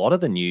this one. A lot of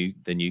the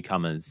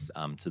newcomers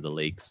to the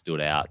league stood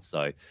out.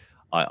 So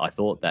I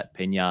thought that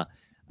Pena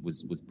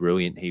was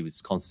brilliant. He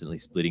was constantly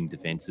splitting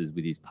defenses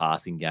with his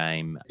passing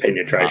game.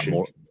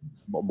 Penetration.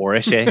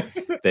 Moreche,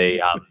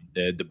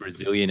 the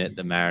Brazilian at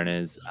the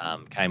Mariners,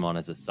 came on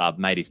as a sub,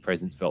 made his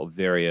presence felt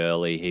very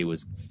early. He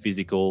was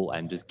physical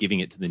and just giving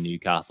it to the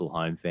Newcastle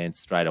home fans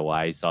straight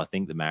away. So I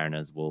think the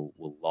Mariners will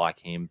like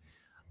him.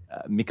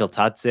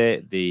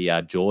 Mikkeltadze,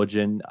 the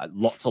Georgian, a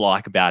lot to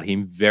like about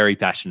him. Very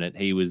passionate.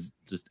 He was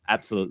just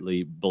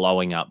absolutely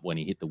blowing up when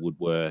he hit the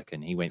woodwork,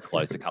 and he went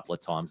close a couple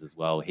of times as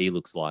well. He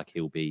looks like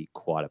he'll be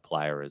quite a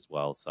player as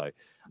well. So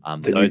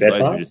those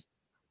are just,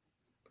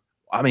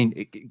 I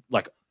mean,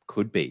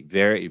 could be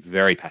very,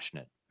 very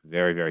passionate,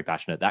 very, very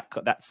passionate.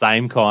 That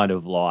same kind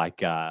of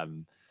like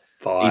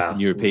Eastern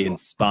European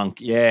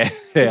spunk. Yeah,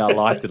 I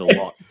liked it a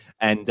lot.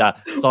 And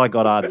Cy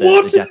Goddard,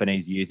 the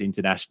Japanese youth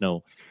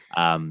international,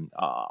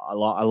 I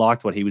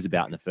liked what he was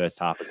about in the first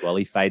half as well.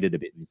 He faded a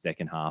bit in the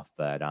second half,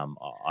 but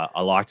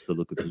I liked the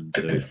look of him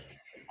too.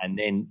 And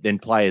then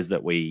players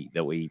that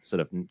we sort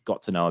of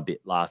got to know a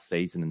bit last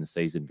season and the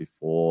season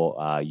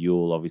before.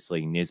 Yule,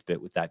 obviously, Nisbet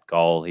with that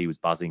goal, he was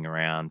buzzing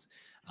around.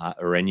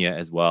 Urenia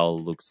as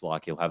well looks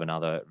like he'll have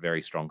another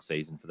very strong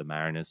season for the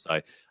Mariners.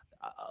 So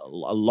a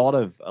lot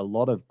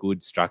of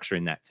good structure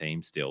in that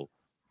team still.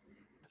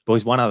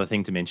 Boys, one other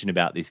thing to mention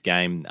about this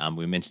game,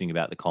 we were mentioning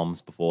about the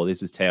comms before.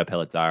 This was Teo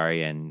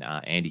Pellizzari and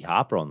Andy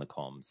Harper on the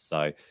comms.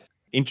 So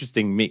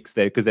interesting mix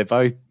there, because they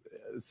both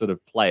sort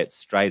of play it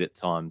straight at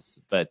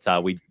times. But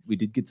we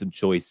did get some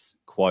choice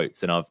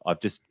quotes, and I've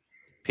just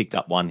picked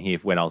up one here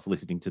when I was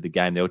listening to the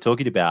game. They were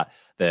talking about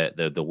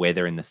the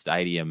weather in the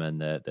stadium and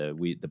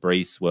the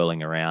breeze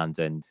swirling around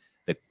and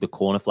the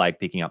corner flag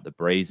picking up the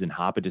breeze. And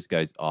Harper just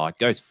goes, "Oh, it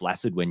goes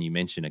flaccid when you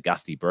mention a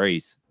gusty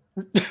breeze."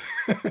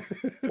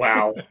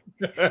 Wow.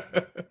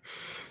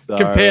 So,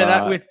 compare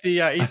that with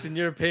the Eastern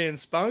European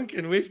spunk,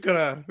 and we've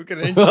got an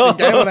interesting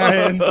game on our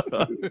hands.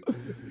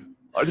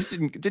 I just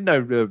didn't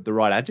know the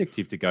right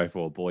adjective to go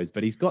for, boys,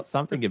 but he's got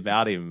something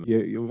about him.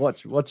 You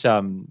watch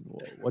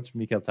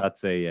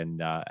Mikkeltadze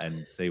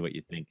and see what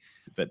you think.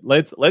 But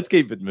let's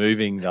keep it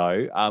moving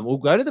though. We'll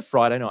go to the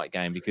Friday night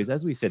game, because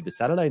as we said, the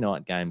Saturday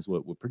night games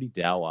were pretty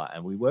dour,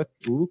 and we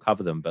will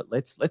cover them. But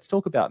let's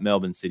talk about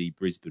Melbourne City,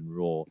 Brisbane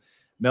Roar.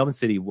 Melbourne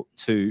City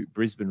 2,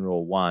 Brisbane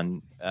Roar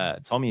 1.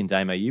 Tommy and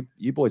Damo, you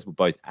boys were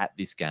both at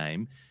this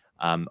game.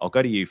 I'll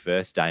go to you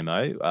first,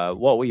 Damo.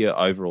 What were your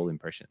overall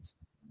impressions?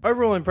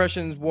 Overall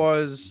impressions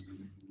was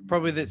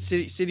probably that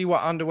City were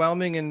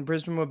underwhelming and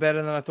Brisbane were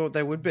better than I thought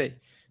they would be.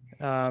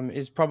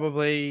 Is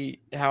probably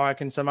how I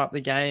can sum up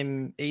the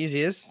game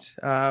easiest.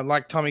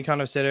 Like Tommy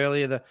kind of said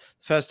earlier, the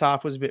first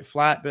half was a bit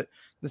flat, but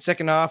the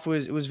second half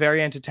was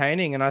very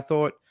entertaining. And I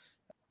thought,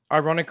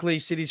 ironically,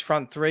 City's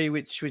front three,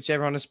 which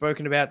everyone has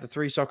spoken about, the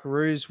three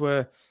Socceroos,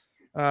 were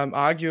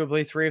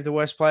arguably three of the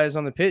worst players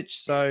on the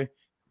pitch. So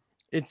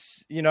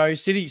it's,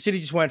 City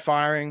just weren't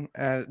firing.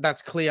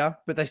 That's clear,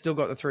 but they still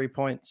got the 3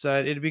 points. So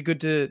it'd be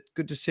good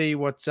to see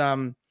what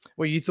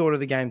you thought of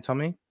the game,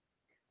 Tommy.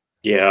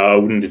 Yeah, I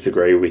wouldn't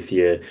disagree with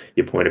your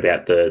point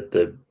about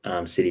the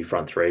City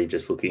front three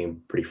just looking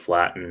pretty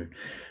flat and a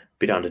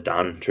bit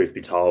underdone, truth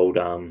be told.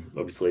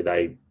 Obviously,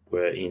 they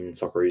were in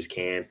Socceroos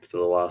camp for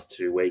the last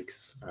 2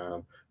 weeks,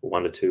 or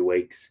 1 to 2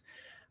 weeks.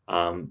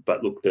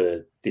 But look,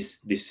 this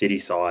City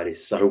side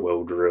is so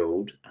well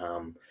drilled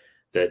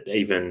that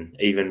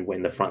even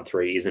when the front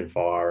three isn't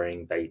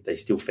firing, they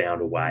still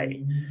found a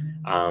way.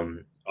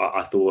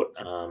 I thought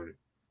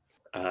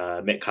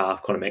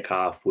Connor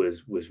Metcalf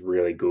was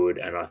really good,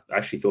 and I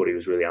actually thought he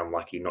was really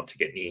unlucky not to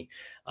get any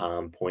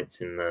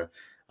points in the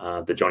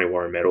the Johnny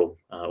Warren medal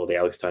or the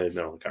Alex Tomes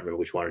medal. I can't remember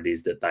which one it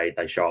is that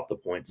they show up the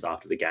points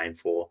after the game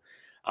for.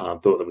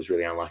 Thought that was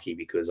really unlucky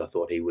because I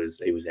thought he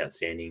was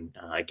outstanding.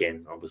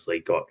 Again, obviously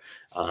got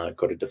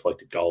a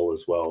deflected goal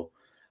as well.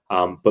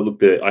 But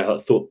look, I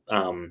thought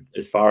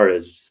as far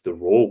as the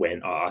Raw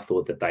went, I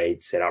thought that they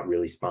set up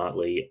really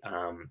smartly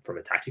from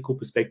a tactical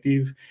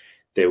perspective.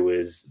 There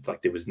was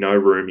no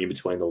room in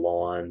between the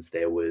lines.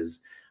 They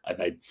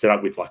set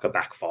up with like a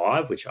back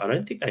five, which I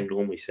don't think they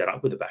normally set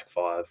up with a back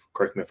five.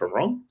 Correct me if I'm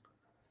wrong.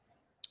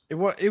 It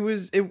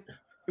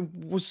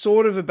was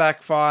sort of a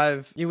back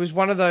five. It was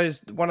one of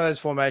those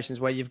formations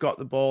where you've got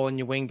the ball and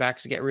your wing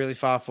backs get really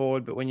far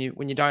forward, but when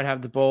you don't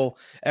have the ball,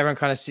 everyone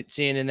kind of sits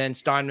in, and then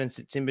Steinman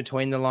sits in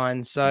between the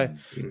lines. So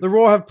the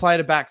Raw have played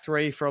a back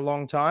three for a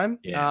long time.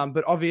 Yeah.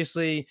 But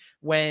obviously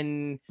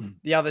when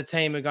the other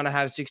team are going to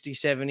have 60,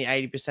 70,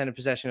 80% of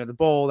possession of the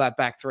ball, that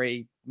back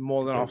three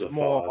more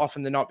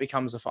often than not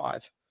becomes a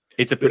five.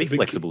 It's a pretty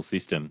flexible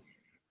system.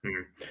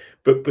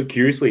 But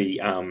curiously,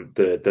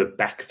 the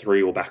back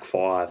three or back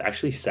five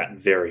actually sat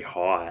very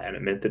high, and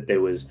it meant that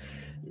there was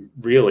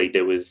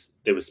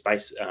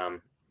space.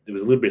 There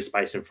was a little bit of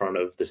space in front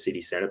of the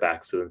City centre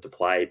backs for them to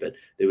play, but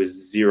there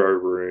was zero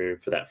room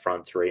for that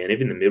front three and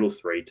even the middle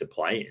three to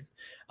play in,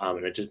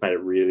 and it just made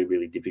it really,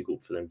 really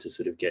difficult for them to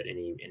sort of get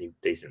any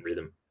decent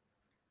rhythm.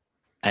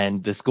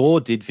 And the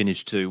score did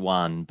finish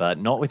 2-1, but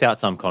not without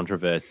some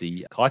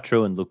controversy. Kai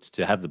Truhan looked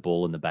to have the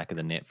ball in the back of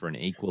the net for an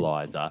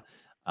equaliser.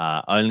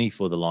 Only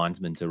for the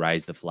linesman to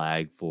raise the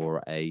flag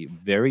for a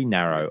very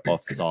narrow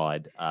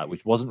offside,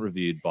 which wasn't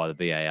reviewed by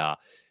the VAR.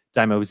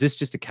 Damo, was this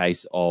just a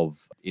case of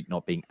it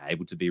not being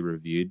able to be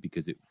reviewed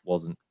because it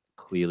wasn't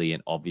clearly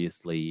and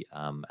obviously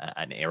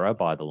an error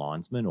by the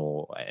linesman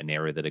or an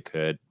error that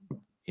occurred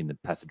in the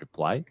passage of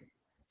play?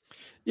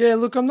 Yeah,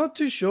 look, I'm not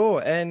too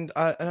sure. And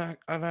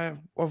I've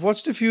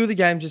watched a few of the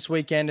games this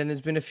weekend, and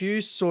there's been a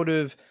few sort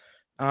of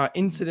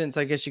incidents,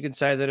 I guess you could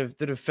say,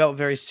 that have felt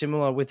very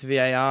similar with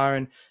VAR.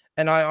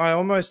 And I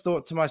almost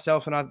thought to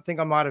myself, and I think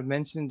I might have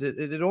mentioned it,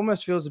 it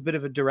almost feels a bit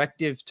of a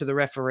directive to the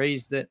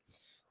referees that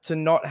to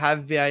not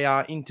have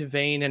VAR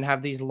intervene and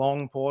have these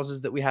long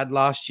pauses that we had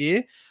last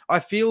year. I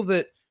feel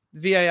that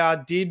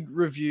VAR did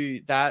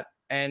review that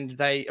and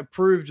they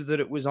approved that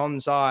it was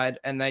onside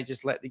and they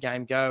just let the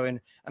game go. And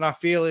I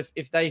feel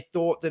if they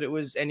thought that it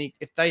was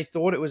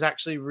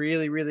actually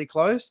really, really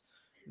close,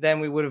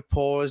 then we would have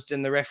paused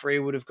and the referee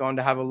would have gone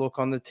to have a look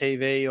on the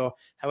TV or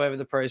however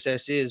the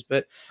process is.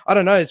 But I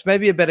don't know. It's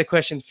maybe a better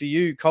question for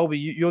you, Colby.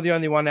 You're the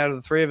only one out of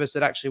the three of us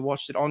that actually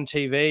watched it on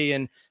TV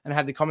and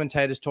had the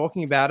commentators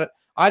talking about it.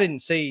 I didn't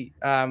see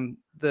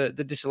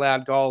the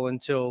disallowed goal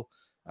until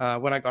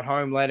when I got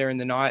home later in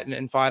the night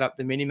and fired up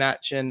the mini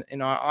match. And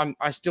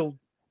I still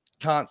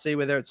can't see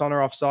whether it's on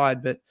or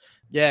offside. But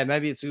yeah,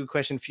 maybe it's a good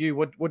question for you.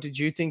 What did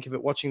you think of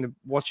it watching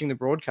the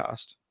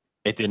broadcast?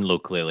 It didn't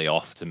look clearly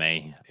off to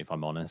me, if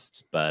I'm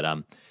honest.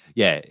 But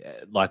yeah,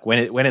 like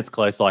when it's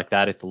close like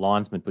that, if the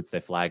linesman puts their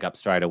flag up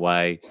straight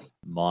away,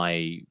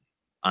 my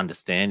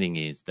understanding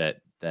is that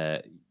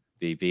the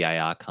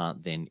VAR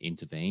can't then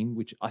intervene,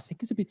 which I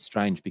think is a bit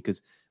strange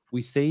because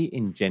we see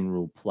in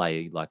general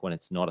play, like when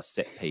it's not a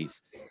set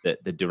piece,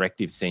 that the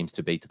directive seems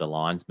to be to the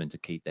linesman to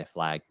keep their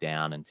flag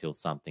down until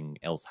something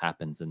else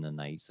happens and then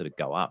they sort of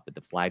go up. But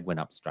the flag went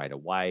up straight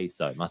away,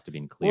 so it must have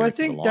been clear. Well, I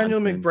think Daniel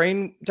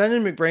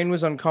McBreen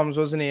was on comms,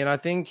 wasn't he? And I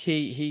think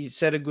he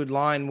said a good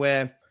line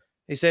where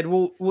he said,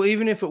 well,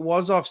 even if it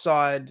was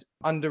offside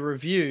under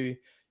review,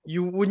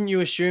 wouldn't you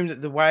assume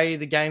that the way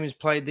the game is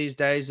played these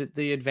days, that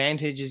the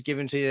advantage is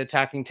given to the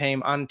attacking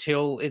team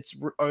until it's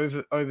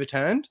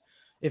overturned,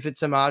 if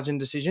it's a margin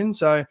decision?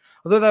 So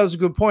I thought that was a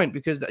good point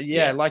because,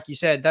 yeah, like you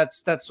said,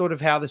 that's sort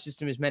of how the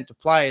system is meant to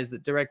play, is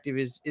that directive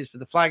is for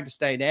the flag to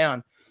stay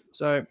down.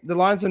 So the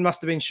linesman must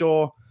have been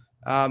sure.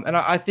 And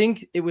I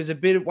think it was a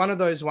bit of one of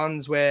those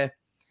ones where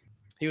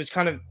it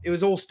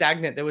was all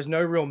stagnant. There was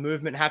no real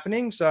movement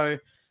happening. So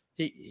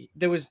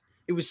it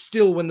was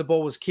still when the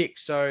ball was kicked.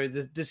 So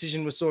the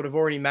decision was sort of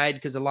already made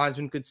because the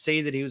linesman could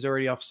see that he was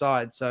already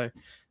offside. So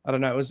I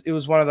don't know. It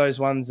was one of those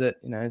ones that,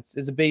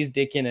 it's a bee's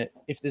dick in it,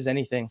 if there's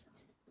anything.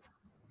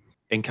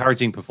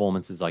 Encouraging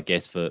performances, I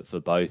guess, for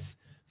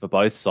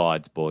both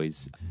sides,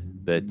 boys.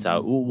 But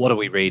what do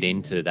we read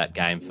into that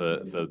game for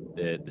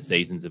the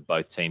seasons of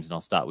both teams? And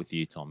I'll start with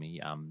you,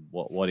 Tommy.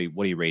 What do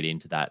you read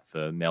into that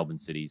for Melbourne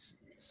City's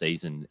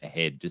season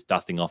ahead? Just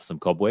dusting off some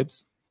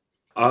cobwebs.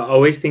 I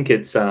always think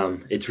it's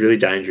really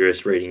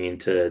dangerous reading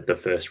into the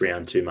first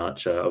round too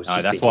much.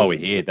 That's why we're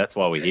here. That's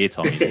why we're here,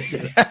 Tommy.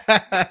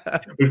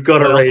 We've got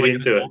to read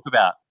into it. Talk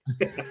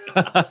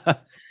about.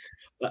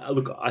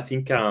 Look, I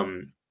think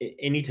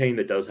any team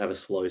that does have a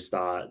slow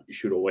start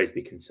should always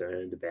be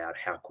concerned about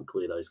how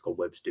quickly those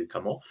cobwebs do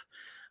come off,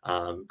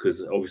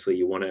 because obviously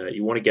you want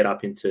to get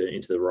up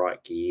into the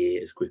right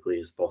gear as quickly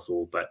as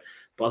possible. But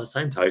by the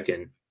same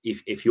token,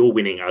 if you're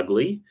winning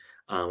ugly,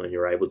 and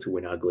you're able to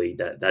win ugly,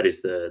 that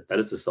is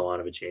the sign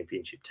of a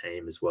championship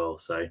team as well.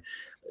 So,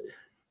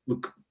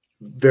 look,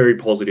 very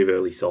positive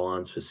early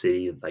signs for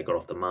City that they got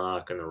off the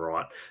mark and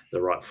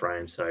the right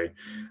frame. So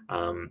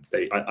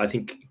I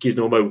think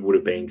Giznormo would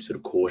have been sort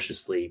of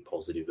cautiously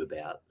positive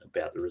about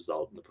the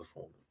result and the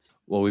performance.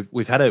 Well,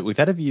 we've had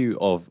a view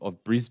of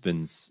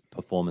Brisbane's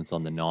performance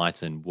on the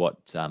night and what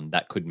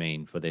that could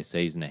mean for their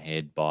season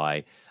ahead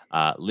by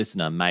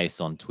listener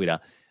Mace on Twitter,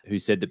 who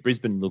said that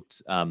Brisbane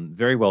looked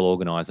very well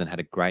organised and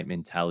had a great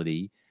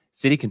mentality.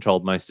 City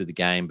controlled most of the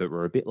game, but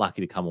were a bit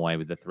lucky to come away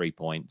with the 3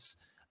 points.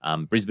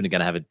 Brisbane are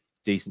going to have a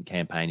decent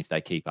campaign if they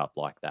keep up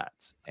like that,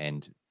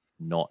 and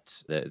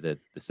not the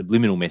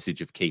subliminal message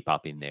of keep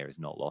up in there is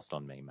not lost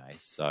on me,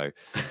 Mace. So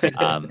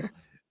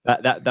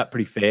that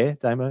pretty fair,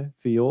 Damo,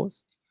 for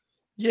yours?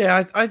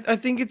 Yeah, I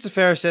think it's a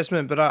fair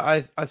assessment, but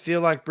I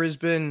feel like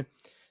Brisbane,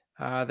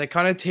 they're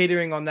kind of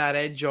teetering on that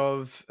edge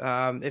of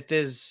if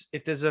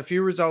there's a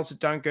few results that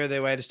don't go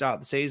their way to start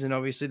the season,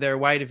 obviously they're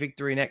away to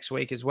victory next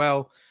week as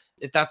well.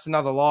 If that's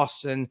another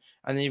loss and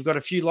then you've got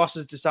a few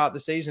losses to start the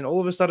season,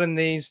 all of a sudden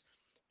these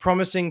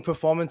promising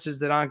performances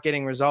that aren't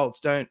getting results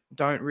don't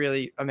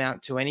really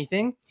amount to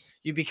anything.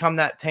 You become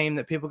that team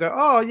that people go,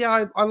 oh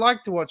yeah, I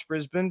like to watch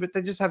Brisbane, but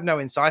they just have no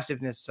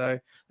incisiveness, so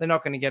they're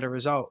not going to get a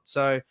result.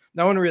 So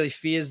no one really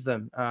fears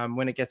them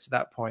when it gets to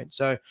that point.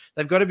 So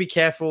they've got to be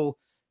careful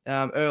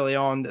early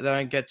on that they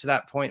don't get to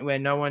that point where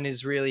no one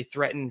is really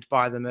threatened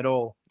by them at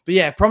all. But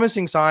yeah,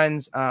 promising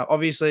signs.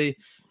 Obviously,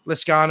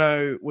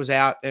 Lescano was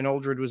out and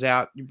Aldred was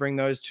out. You bring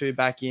those two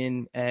back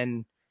in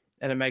and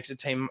it makes a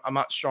team a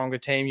much stronger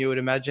team, you would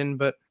imagine.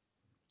 But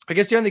I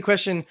guess the only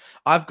question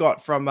I've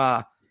got from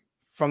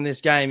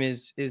this game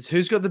is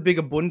who's got the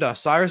bigger bunda,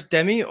 Cyrus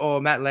Demi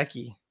or Matt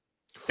Leckie?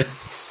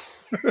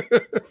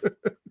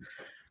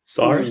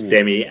 Cyrus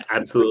Demi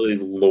absolutely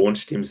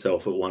launched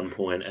himself at one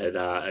point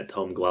at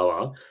Tom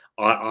Glover.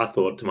 I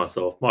thought to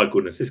myself, my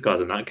goodness, this guy's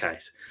a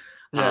nutcase.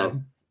 Yeah.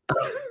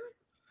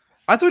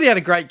 I thought he had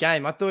a great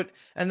game. I thought,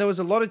 and there was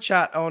a lot of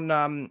chat on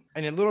and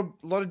a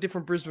lot of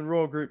different Brisbane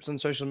Roar groups on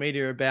social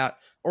media about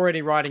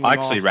already writing him off.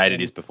 I actually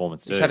rated his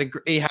performance too.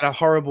 He had a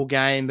horrible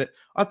game, but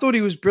I thought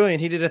he was brilliant.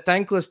 He did a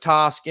thankless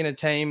task in a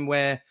team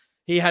where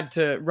he had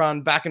to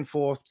run back and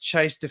forth,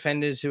 chase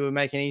defenders who were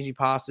making easy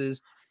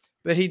passes,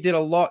 but he did a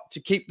lot to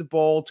keep the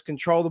ball, to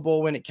control the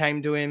ball when it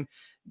came to him.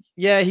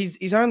 Yeah,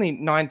 he's only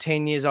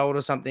 19 years old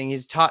or something.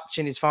 His touch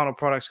and his final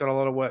product's got a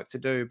lot of work to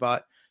do,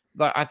 but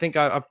like I think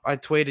I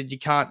tweeted, you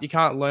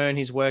can't learn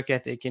his work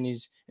ethic and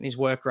his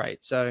work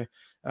rate. So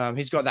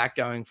he's got that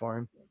going for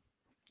him,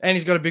 and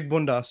he's got a big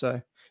bunda, so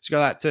he's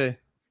got that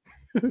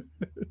too.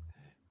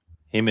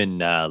 Him and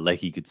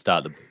Leckie could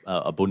start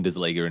a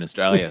Bundesliga in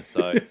Australia.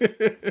 So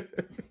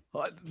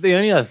the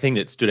only other thing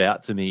that stood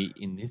out to me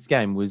in this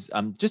game was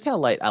just how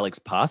late Alex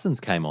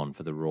Parsons came on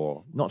for the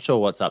Roar. Not sure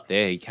what's up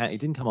there. He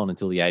didn't come on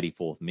until the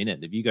 84th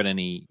minute. Have you got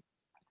any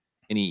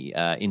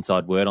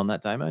inside word on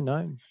that, Damo?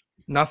 No.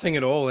 Nothing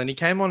at all. And he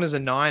came on as a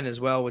 9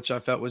 as well, which I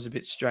felt was a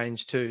bit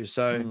strange too.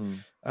 So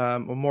or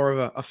more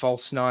of a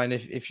false 9,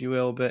 if you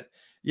will. But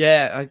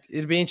yeah,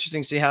 it'd be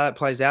interesting to see how that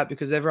plays out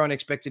because everyone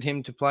expected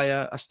him to play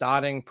a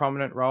starting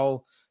prominent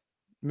role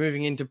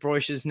moving into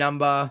Broish's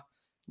number.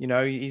 You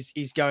know,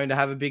 he's going to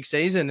have a big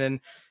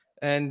season.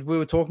 And we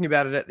were talking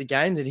about it at the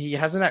game that he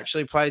hasn't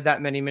actually played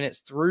that many minutes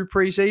through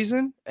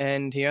preseason.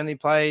 And he only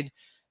played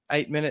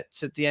 8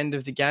 minutes at the end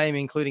of the game,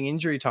 including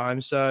injury time.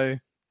 So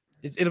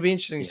it'll be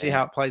interesting to see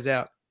how it plays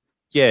out.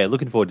 Yeah,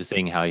 looking forward to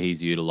seeing how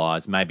he's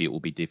utilised. Maybe it will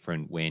be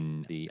different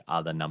when the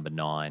other number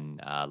 9,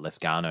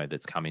 Lescano,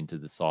 that's come into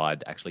the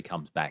side, actually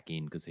comes back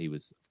in because he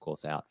was, of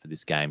course, out for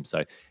this game.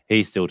 So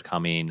he's still to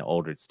come in,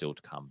 Aldridge still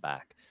to come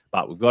back.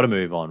 But we've got to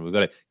move on.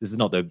 This is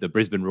not the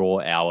Brisbane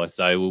Roar hour,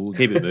 so we'll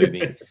keep it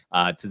moving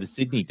to the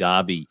Sydney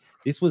Derby.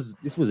 This was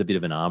a bit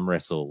of an arm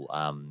wrestle.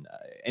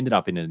 Ended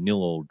up in a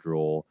 0-0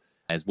 draw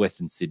as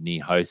Western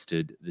Sydney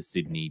hosted the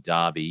Sydney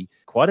Derby.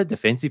 Quite a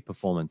defensive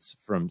performance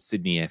from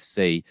Sydney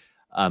FC.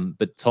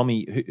 But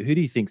Tommy, who do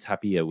you think's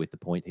happier with the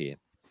point here?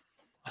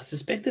 I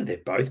suspect that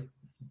they're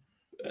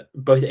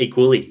both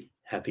equally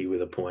happy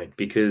with a point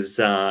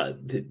because I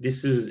think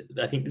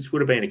this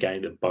would have been a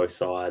game that both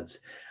sides,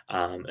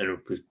 and it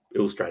was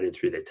illustrated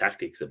through their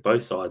tactics, that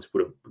both sides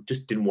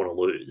just didn't want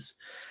to lose.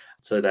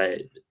 So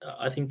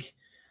I think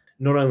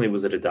not only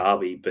was it a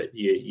derby, but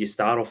you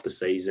start off the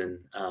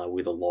season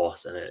with a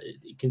loss, and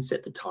it can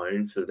set the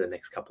tone for the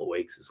next couple of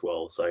weeks as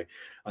well. So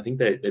I think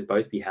they'd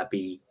both be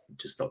happy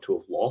just not to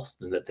have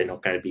lost, and that they're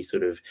not going to be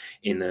sort of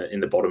in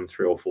the bottom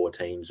 3 or 4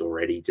 teams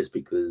already, just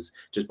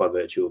by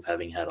virtue of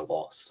having had a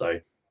loss. So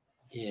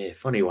yeah,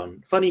 funny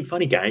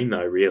game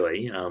though,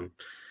 really.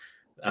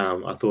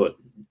 I thought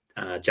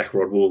Jack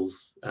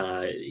Rodwell's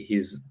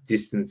his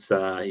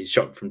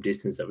shot from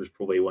distance, that was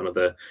probably one of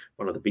the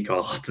big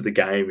highlights of the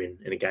game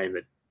in a game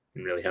that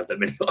didn't really have that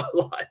many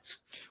highlights.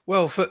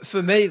 Well,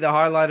 for me, the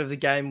highlight of the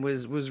game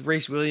was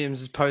Reece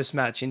Williams'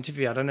 post-match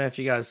interview. I don't know if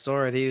you guys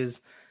saw it. He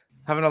was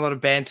having a lot of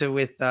banter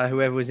with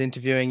whoever was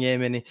interviewing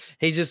him, and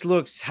he just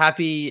looks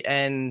happy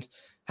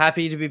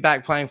to be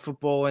back playing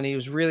football, and he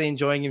was really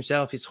enjoying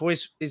himself. His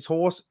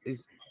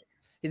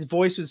his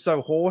voice was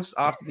so hoarse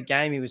after the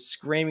game. He was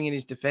screaming at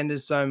his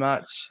defenders so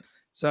much.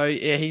 So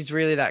yeah, he's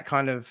really that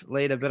kind of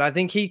leader. But I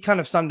think he kind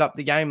of summed up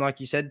the game, like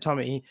you said,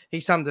 Tommy. He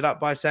summed it up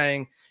by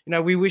saying,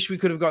 we wish we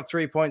could have got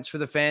 3 points for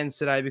the fans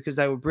today because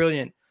they were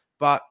brilliant,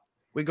 but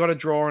we got a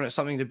draw and it's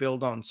something to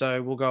build on.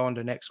 So we'll go on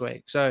to next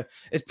week. So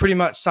it pretty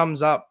much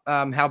sums up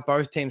how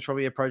both teams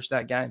probably approach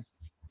that game.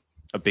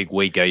 A big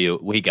we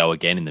go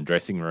again in the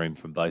dressing room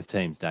from both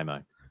teams,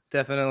 Damo.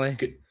 Definitely.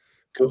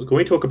 Can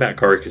we talk about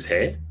Corica's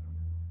hair?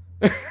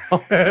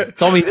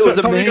 Tommy, it was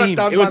a meme.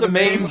 It was a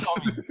meme.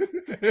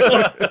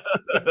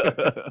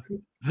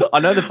 I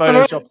know the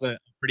Photoshops are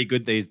pretty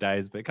good these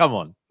days, but come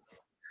on.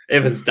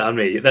 Evan's done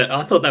me.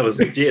 I thought that was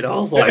legit. I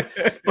was like,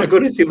 my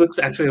goodness, he looks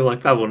actually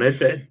like Pavel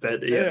Nedved.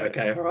 But yeah,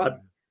 okay, all right.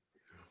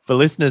 For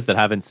listeners that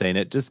haven't seen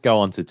it, just go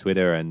onto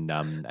Twitter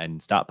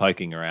and start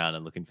poking around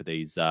and looking for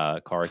these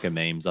Corica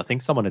memes. I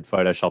think someone had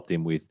photoshopped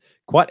him with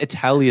quite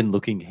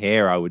Italian-looking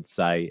hair, I would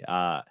say.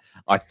 I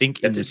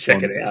think in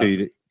response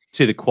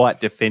to the quite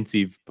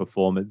defensive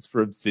performance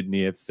from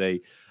Sydney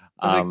FC.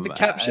 The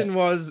caption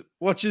was,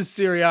 watches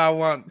Serie A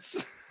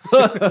once.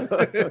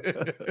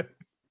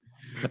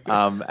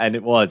 And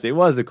it was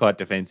a quite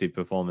defensive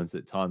performance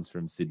at times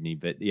from Sydney,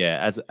 but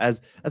yeah,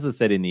 as I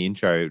said in the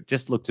intro,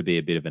 just looked to be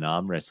a bit of an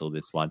arm wrestle,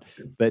 this one.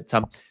 But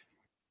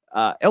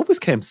Elvis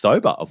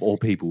Kamsoba, of all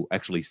people,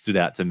 actually stood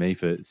out to me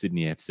for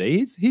Sydney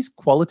FC. His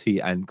quality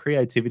and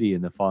creativity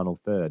in the final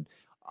third.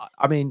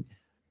 I mean,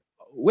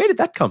 where did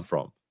that come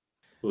from?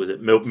 Was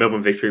it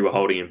Melbourne Victory were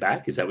holding him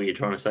back? Is that what you're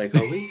trying to say,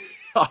 Colby?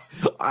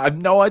 I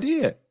have no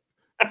idea.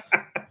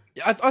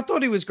 I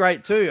thought he was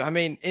great too. I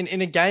mean,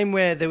 in a game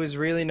where there was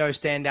really no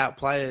standout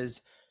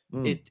players,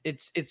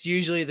 it's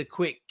usually the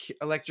quick,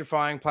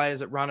 electrifying players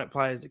that run at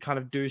players that kind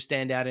of do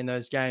stand out in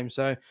those games.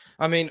 So,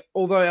 I mean,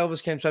 although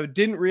Elvis Kamsoba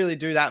didn't really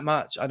do that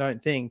much, I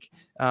don't think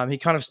he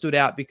kind of stood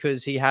out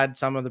because he had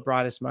some of the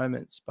brightest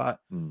moments. But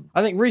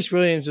I think Rhys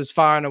Williams was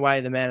far and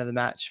away the man of the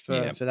match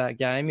for that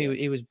game.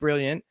 He was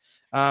brilliant.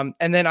 And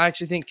then I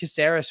actually think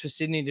Caceres for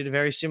Sydney did a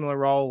very similar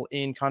role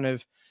in kind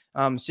of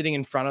sitting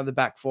in front of the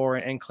back four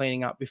and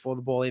cleaning up before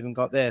the ball even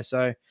got there.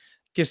 So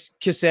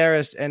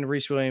Caceres and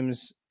Rhys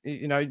Williams,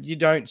 you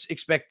don't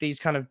expect these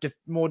kind of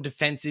more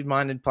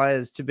defensive-minded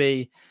players to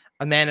be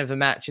a man of the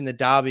match in the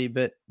derby,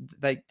 but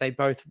they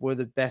both were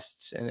the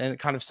best, and it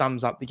kind of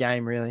sums up the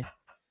game, really.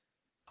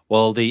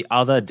 Well, the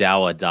other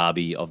dour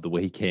derby of the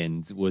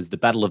weekend was the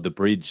Battle of the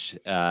Bridge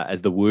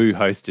as the Woo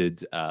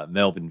hosted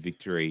Melbourne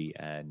Victory,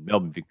 and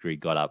Melbourne Victory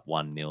got up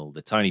 1-0.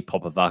 The Tony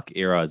Popovac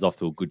era is off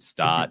to a good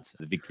start.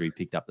 The Victory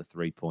picked up the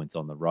 3 points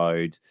on the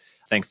road,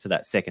 thanks to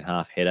that second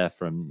half header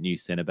from new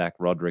centre-back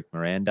Roderick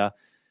Miranda.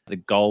 The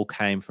goal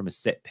came from a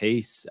set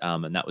piece,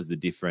 and that was the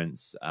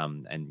difference.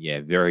 And yeah,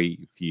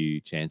 very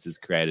few chances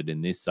created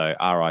in this. So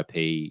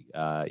RIP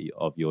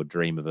of your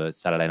dream of a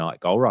Saturday night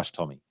goal rush,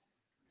 Tommy.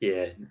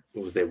 Yeah,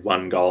 was there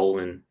one goal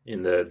in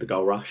the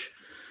goal rush?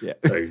 Yeah.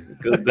 So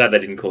glad they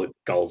didn't call it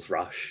goals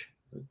rush.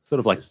 Sort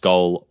of like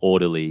goal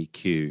orderly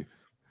queue.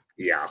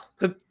 Yeah.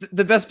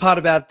 The best part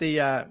about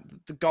the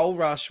goal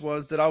rush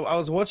was that I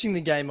was watching the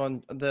game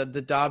on the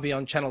derby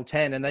on Channel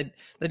 10, and they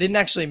didn't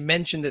actually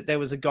mention that there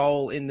was a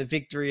goal in the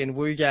Victory and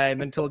Woo game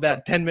until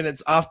about 10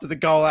 minutes after the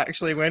goal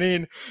actually went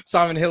in.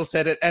 Simon Hill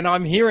said it, and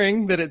I'm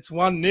hearing that it's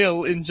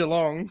 1-0 in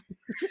Geelong.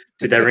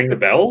 Did they ring the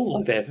bell?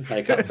 Like the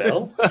FFA Cup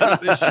bell?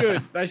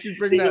 They should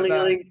bring that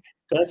back.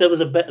 Guys, there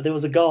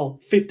was a goal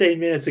 15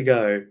 minutes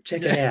ago.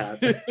 Check it out.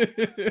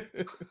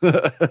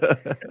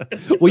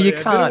 Well, you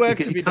can't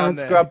because you can't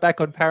scrub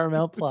back on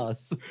Paramount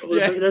Plus. Well,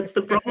 yeah. That's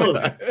the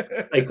problem.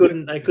 They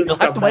couldn't. You'll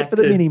have to wait for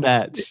the mini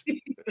match.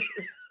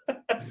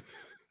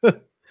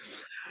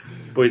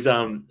 Boys,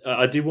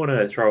 I do want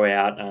to throw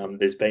out.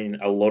 There's been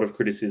a lot of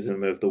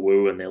criticism of the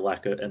Woo and the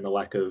lack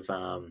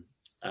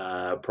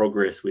of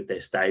progress with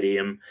their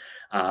stadium.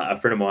 A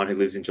friend of mine who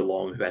lives in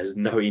Geelong, who has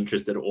no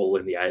interest at all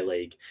in the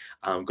A-League,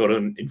 got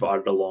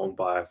invited along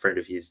by a friend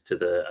of his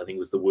to I think it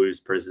was the Woo's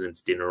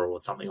president's dinner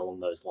or something along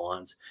those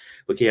lines.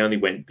 Look, he only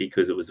went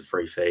because it was a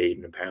free feed,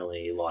 and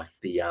apparently he liked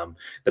the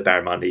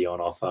barramundi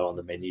on offer on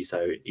the menu.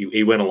 So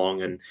he went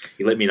along, and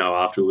he let me know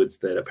afterwards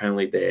that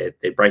apparently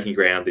they're breaking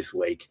ground this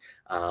week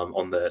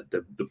on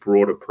the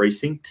broader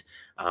precinct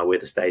where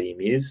the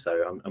stadium is.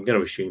 So I'm going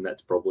to assume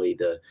that's probably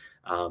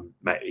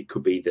it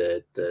could be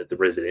the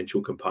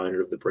residential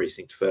component of the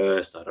precinct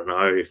first. I don't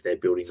know if they're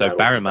building. So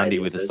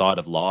barramundi with a side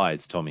of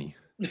lies, Tommy.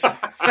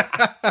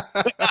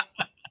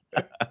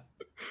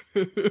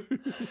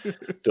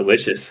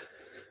 Delicious.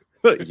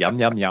 Yum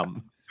yum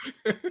yum.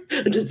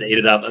 Just eat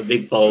it up, a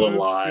big bowl of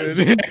lies.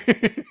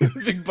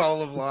 Big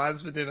bowl of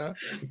lies for dinner.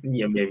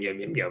 Yum yum yum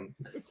yum yum.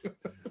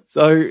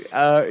 So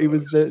it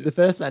was the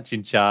first match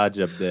in charge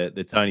of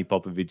the Tony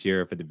Popovic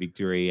era for the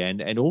Victory,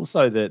 and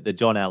also the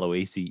John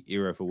Aloisi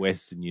era for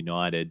Western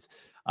United.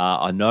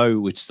 I know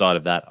which side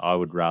of that I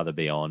would rather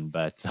be on,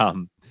 but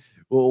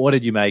what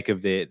did you make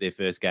of their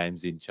first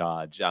games in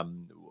charge?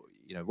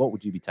 What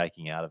would you be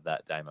taking out of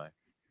that, Damo?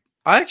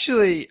 I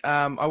actually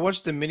I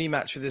watched the mini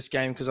match for this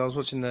game because I was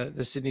watching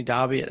the Sydney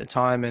derby at the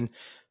time, and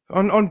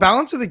On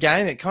balance of the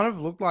game, it kind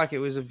of looked like it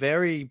was a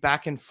very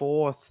back and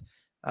forth.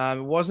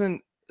 It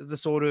wasn't the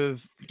sort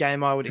of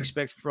game I would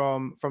expect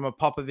from a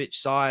Popovic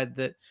side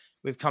that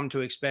we've come to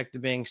expect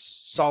of being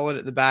solid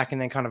at the back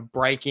and then kind of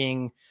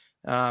breaking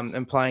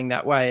and playing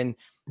that way.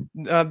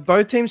 And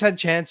both teams had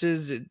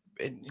chances.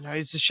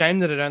 It's a shame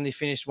that it only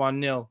finished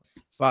 1-0.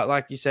 But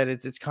like you said,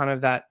 it's kind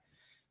of that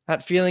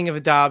feeling of a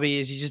derby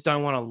is you just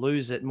don't want to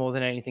lose it more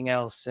than anything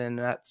else. And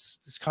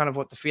that's kind of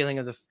what the feeling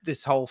of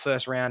this whole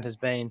first round has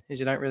been, is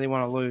you don't really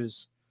want to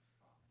lose.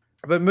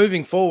 But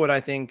moving forward, I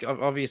think,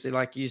 obviously,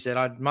 like you said,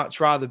 I'd much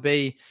rather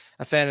be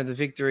a fan of the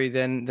Victory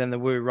than the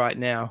Woo right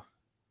now.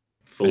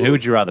 And who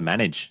would you rather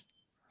manage?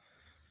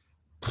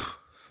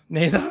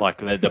 Neither. Like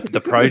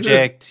the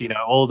project,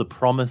 all the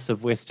promise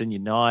of Western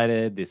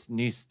United, this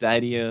new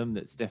stadium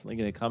that's definitely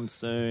going to come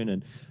soon,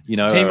 and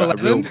a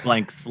real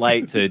blank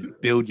slate to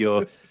build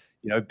your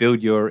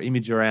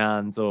image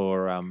around,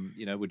 or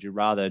would you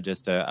rather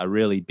just a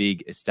really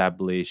big,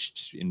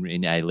 established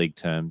in A-League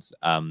terms,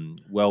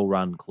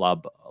 well-run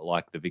club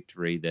like the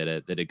Victory that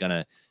are going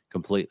to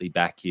completely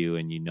back you,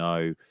 and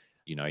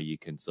you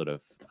can sort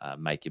of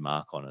make your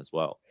mark on as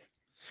well.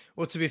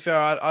 Well, to be fair,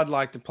 I'd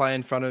like to play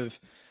in front of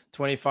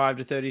 25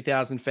 to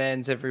 30,000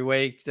 fans every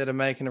week that are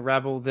making a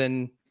rabble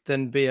than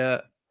be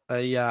a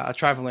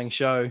traveling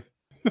show.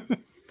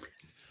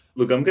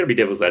 Look, I'm going to be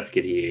devil's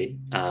advocate here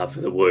for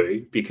the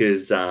Woo,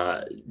 because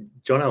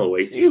John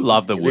Aloisi. You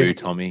love the Woo,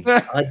 Tommy.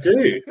 I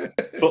do.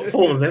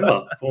 Former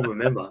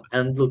member.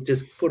 And look,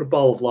 just put a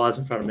bowl of lies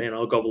in front of me and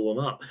I'll gobble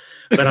them up.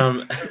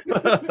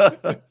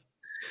 But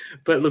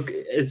but look,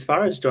 as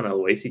far as John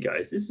Aloisi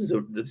goes, this is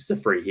a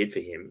free hit for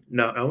him.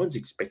 No one's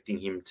expecting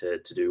him to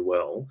do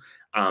well.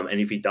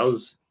 And if he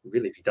does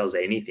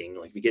anything,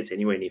 like if he gets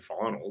anywhere near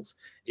finals,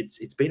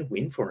 it's been a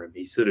win for him.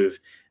 He's sort of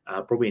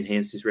probably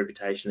enhanced his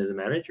reputation as a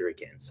manager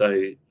again. So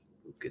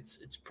look,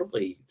 it's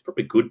probably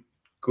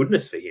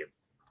goodness for him.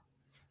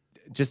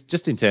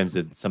 Just in terms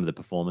of some of the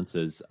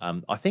performances,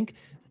 I think,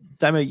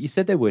 Damo, you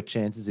said there were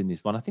chances in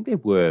this one. I think there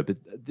were, but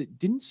it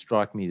didn't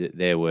strike me that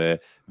there were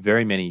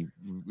very many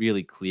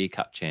really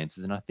clear-cut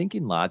chances. And I think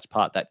in large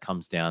part that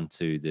comes down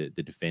to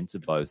the defence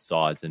of both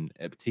sides, and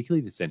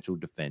particularly the central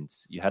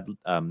defence. You had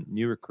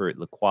new recruit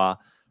Lacroix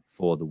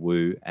for the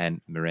Woo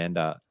and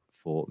Miranda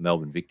for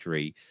Melbourne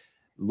Victory,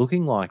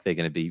 looking like they're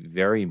going to be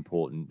very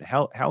important.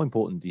 How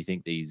important do you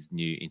think these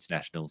new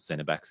international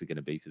centre-backs are going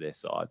to be for their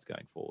sides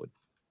going forward?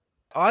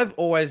 I've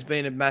always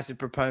been a massive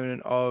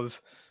proponent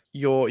of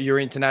your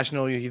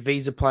international, your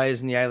visa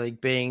players in the A-League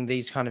being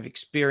these kind of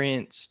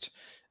experienced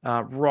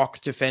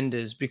rock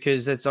defenders,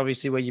 because that's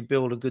obviously where you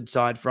build a good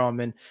side from.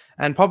 And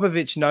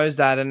Popovic knows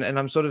that. And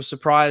I'm sort of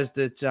surprised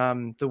that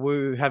the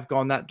Woo have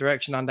gone that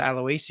direction under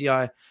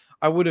Aloisi.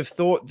 I would have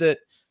thought that,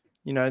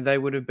 they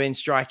would have been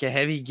striker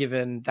heavy,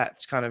 given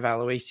that's kind of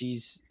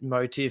Aloisi's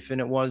motif,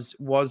 and it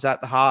was at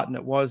the heart and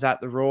it was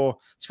at the raw.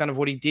 It's kind of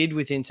what he did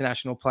with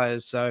international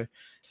players. So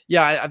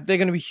yeah, they're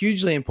going to be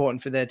hugely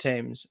important for their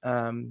teams.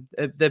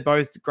 They're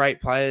both great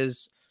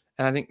players.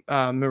 And I think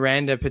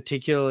Miranda,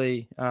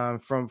 particularly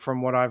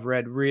from what I've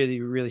read,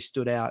 really, really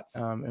stood out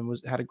and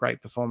had a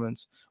great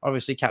performance.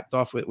 Obviously capped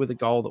off with a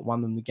goal that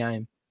won them the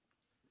game.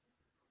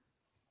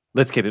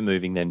 Let's keep it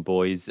moving then,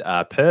 boys.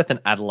 Perth and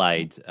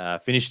Adelaide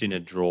finished in a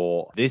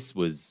draw. This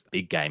was a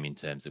big game in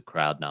terms of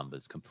crowd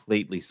numbers,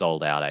 completely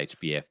sold out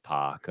HBF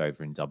Park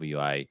over in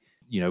WA.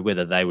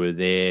 Whether they were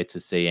there to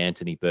see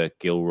Anthony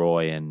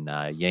Burke-Gilroy and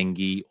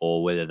Yengi,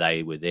 or whether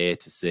they were there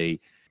to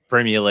see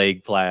Premier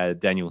League player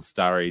Daniel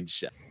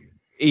Sturridge.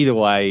 Either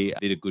way, a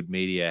bit of good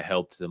media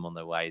helped them on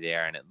their way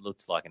there, and it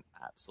looks like an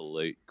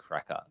absolute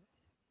cracker.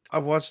 I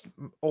watched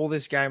all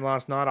this game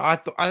last night. I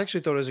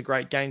actually thought it was a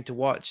great game to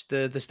watch.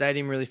 The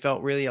stadium really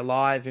felt really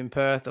alive in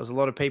Perth. There was a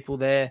lot of people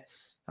there.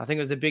 I think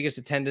it was the biggest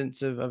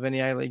attendance of any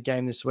A-League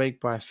game this week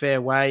by a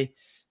fair way.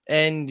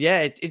 And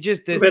yeah, it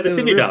just... What about the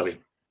Sydney Derby?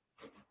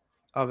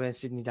 Oh, man,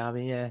 Sydney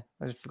Derby, yeah.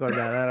 I just forgot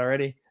about that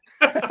already.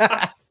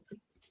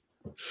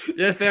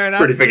 Yeah, fair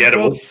enough. Pretty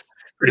forgettable.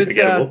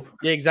 Forgettable.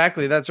 Yeah,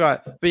 exactly. That's right.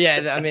 But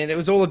yeah, I mean, it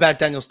was all about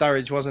Daniel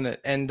Sturridge, wasn't it?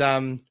 And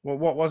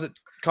what was it,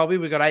 Colby?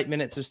 We got 8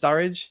 minutes of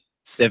Sturridge.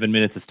 7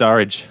 minutes of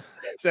Sturridge.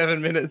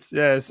 7 minutes,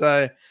 yeah.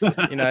 So,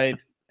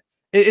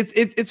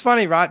 it's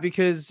funny, right?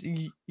 Because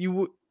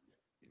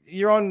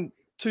you're on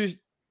two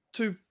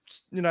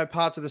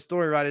parts of the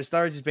story, right?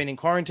 Sturridge has been in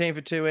quarantine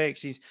for 2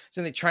 weeks. He's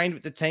only trained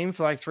with the team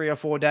for like 3 or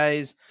 4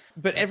 days,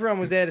 but everyone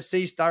was there to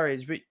see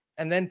Sturridge.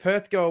 And then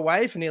Perth go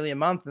away for nearly a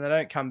month and they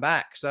don't come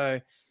back. So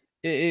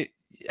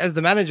as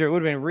the manager, it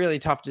would have been a really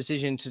tough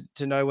decision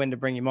to know when to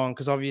bring him on,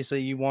 because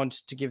obviously you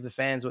want to give the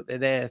fans what they're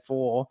there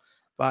for,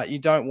 but you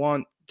don't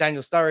want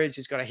Daniel Sturridge,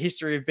 who's got a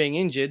history of being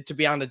injured, to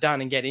be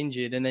underdone and get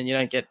injured, and then you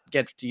don't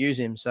get to use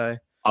him. So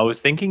I was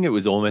thinking it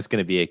was almost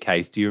going to be a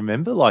case. Do you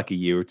remember like a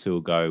year or two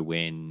ago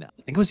when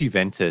I think it was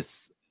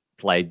Juventus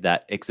played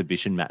that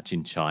exhibition match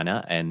in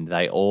China, and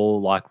they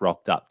all like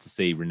rocked up to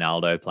see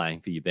Ronaldo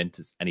playing for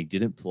Juventus, and he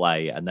didn't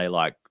play, and they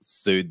like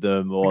sued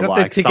them or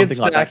like something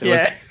like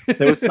that.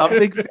 There was some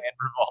big fan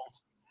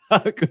revolt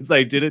because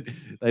they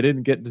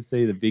didn't get to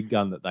see the big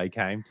gun that they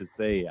came to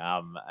see.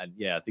 And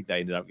yeah, I think they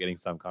ended up getting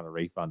some kind of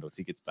refund or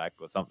tickets back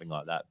or something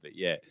like that. But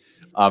yeah,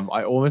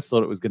 I almost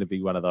thought it was going to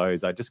be one of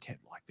those. I just kept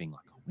being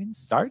like, oh, when's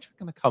Sturridge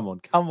going to come on?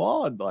 Come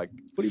on,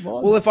 put him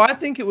on. Well, if I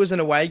think it was an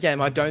away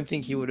game, I don't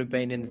think he would have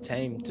been in the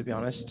team, to be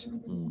honest.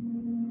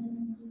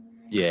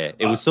 Yeah,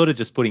 it was sort of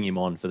just putting him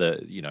on for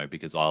the,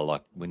 because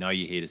we know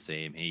you're here to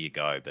see him, here you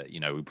go. But,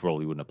 we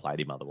probably wouldn't have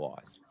played him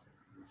otherwise.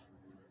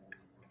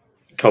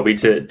 Colby,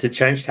 to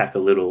change tack a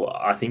little,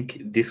 I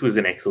think this was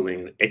an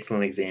excellent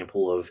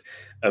example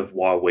of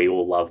why we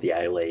all love the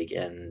A-League.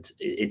 And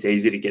it's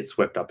easy to get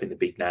swept up in the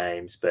big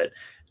names. But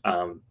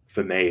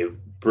for me,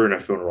 Bruno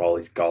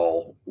Funaroli's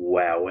goal,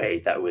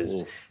 wowee, that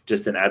was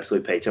just an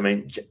absolute peach. I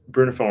mean,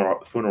 Bruno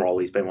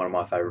Funaroli's been one of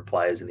my favourite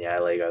players in the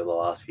A-League over the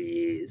last few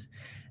years.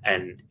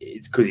 And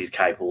it's because he's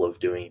capable of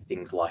doing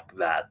things like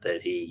that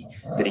he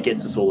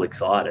gets us all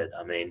excited.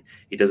 I mean,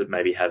 he doesn't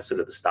maybe have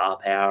sort of the star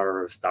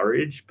power of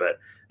Sturridge, but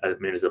I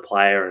mean, as a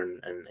player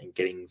and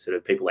getting sort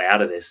of people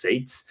out of their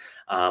seats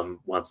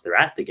once they're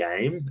at the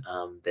game,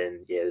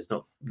 then yeah, there's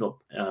not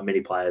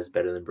many players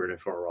better than Bruno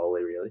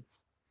Funaroli, really.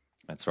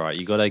 That's right.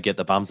 You got to get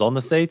the bums on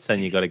the seats,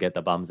 and you got to get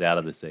the bums out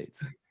of the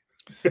seats.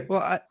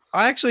 Well,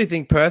 I actually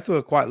think Perth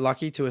were quite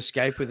lucky to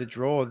escape with a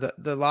draw.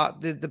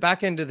 The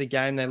back end of the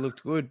game, they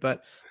looked good,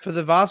 but for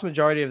the vast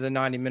majority of the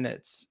 90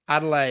 minutes,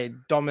 Adelaide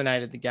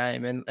dominated the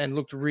game and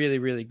looked really,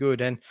 really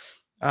good. And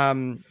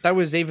that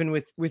was even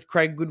with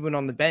Craig Goodwin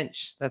on the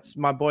bench. That's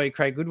my boy,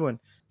 Craig Goodwin.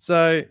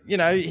 So,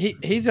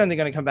 he's only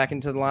going to come back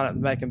into the lineup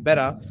and make him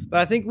better. But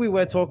I think we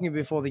were talking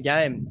before the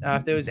game.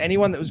 If there was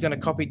anyone that was going to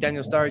copy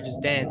Daniel Sturridge's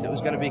dance, it was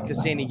going to be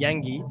Cassini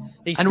Yangi.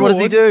 And what does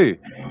he do?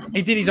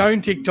 He did his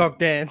own TikTok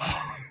dance.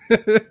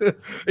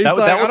 that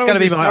was going to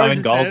be my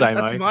own goal, Damo.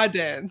 That's my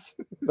dance.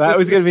 That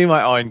was going to be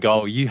my own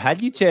goal. You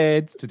had your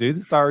chance to do the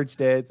Sturridge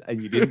dance,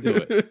 and you didn't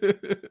do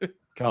it.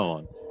 Come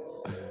on.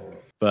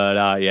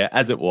 But yeah,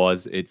 as it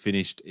was, it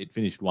finished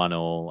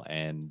 1-1,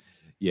 and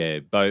yeah,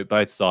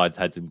 both sides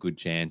had some good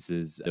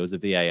chances. There was a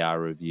VAR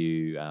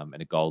review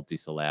and a goal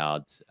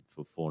disallowed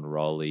for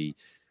Fornaroli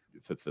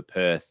for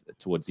Perth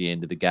towards the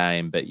end of the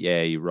game. But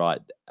yeah, you're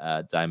right,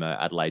 Damo.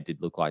 Adelaide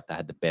did look like they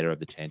had the better of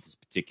the chances,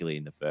 particularly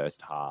in the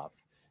first half.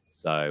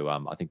 So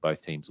I think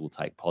both teams will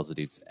take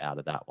positives out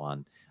of that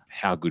one.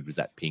 How good was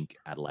that pink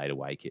Adelaide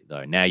away kit,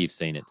 though? Now you've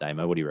seen it,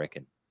 Damo. What do you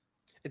reckon?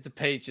 It's a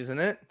peach, isn't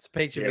it? It's a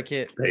peach of a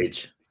kit. It's a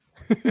peach.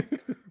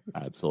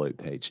 Absolute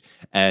peach.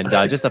 And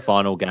just a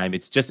final game.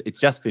 It's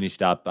just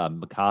finished up.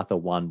 MacArthur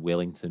 1,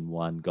 Wellington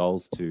 1.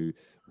 Goals to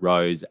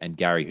Rose and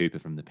Gary Hooper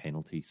from the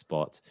penalty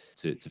spot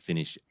to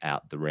finish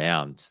out the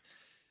round.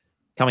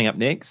 Coming up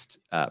next,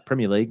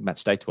 Premier League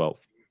match day 12.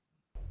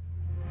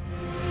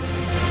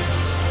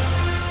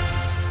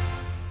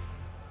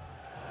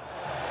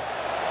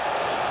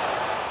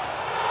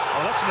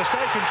 Oh, that's a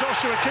mistake from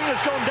Joshua King,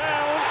 has gone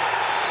down.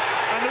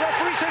 And the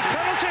referee says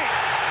penalty.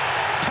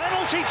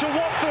 Penalty to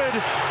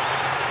Watford.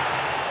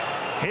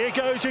 Here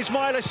goes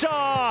Ismail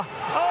Assar.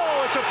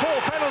 Oh, it's a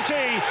poor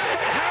penalty.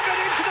 But hammered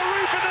into the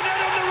roof of the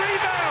net on the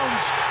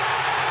rebound.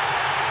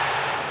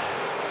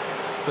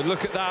 But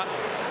look at that.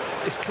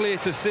 It's clear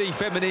to see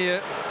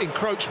Feminine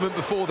encroachment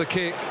before the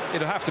kick.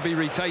 It'll have to be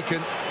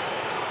retaken.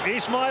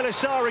 Ismail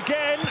Assar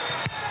again.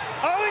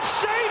 Oh, it's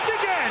saved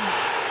again.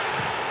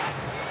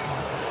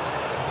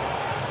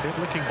 Good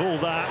looking ball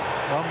that.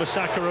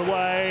 Wan-Bissaka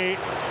away.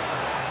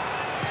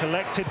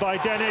 Collected by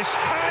Dennis.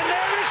 And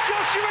there is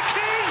Joshua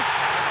King.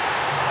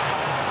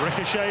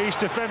 Ricochets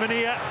to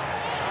Feminine.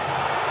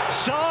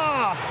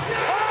 Sarr.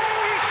 Oh,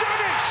 he's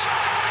done it.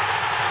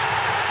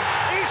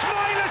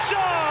 Ismail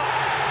Assar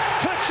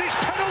puts his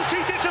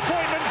penalty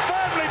disappointment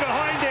firmly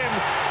behind him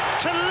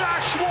to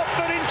lash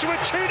Watford into a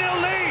 2-0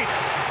 lead.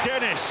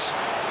 Dennis.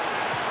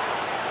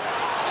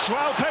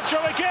 João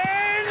Pedro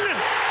again.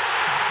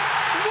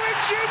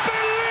 Would you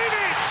believe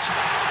it?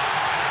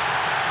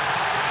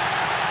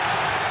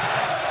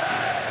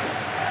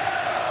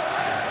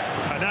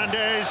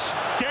 Hernandez,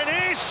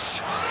 Dennis.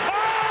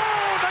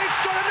 Oh, they've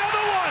got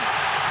another one.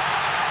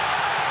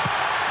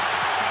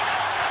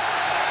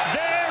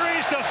 There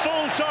is the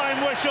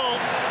full-time whistle.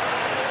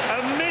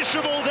 A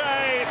miserable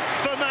day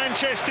for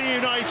Manchester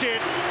United.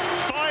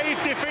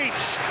 5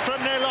 defeats from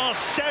their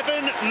last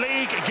 7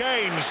 league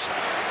games.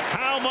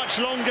 How much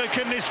longer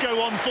can this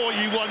go on for,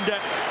 you wonder?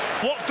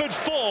 Watford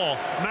 4,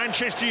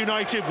 Manchester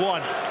United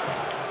 1.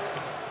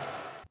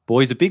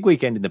 Boys, a big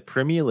weekend in the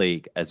Premier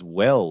League as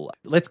well.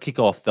 Let's kick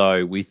off,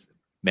 though, with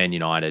Man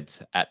United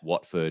at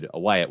Watford,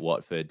 away at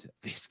Watford.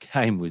 This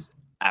game was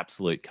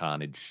absolute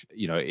carnage.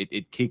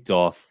 It kicked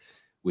off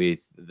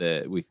with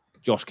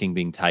Josh King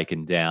being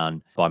taken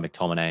down by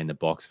McTominay in the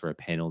box for a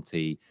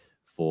penalty,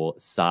 for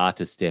Sarr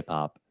to step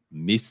up,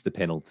 miss the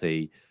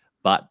penalty,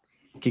 but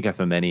Kiko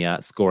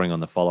Femenia scoring on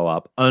the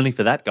follow-up, only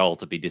for that goal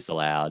to be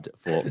disallowed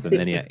for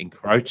Femenia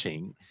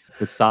encroaching,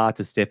 for Sarr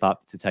to step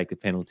up to take the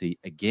penalty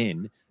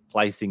again,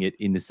 placing it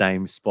in the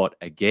same spot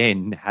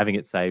again, having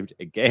it saved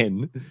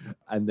again.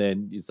 And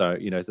then, so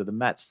the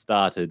match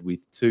started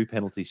with 2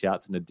 penalty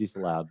shouts and a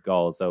disallowed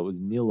goal. So it was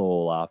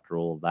 0-0 after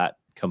all that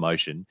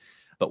commotion.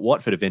 But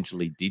Watford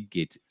eventually did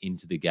get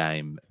into the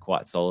game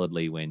quite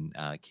solidly when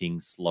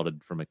King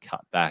slotted from a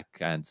cutback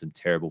and some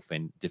terrible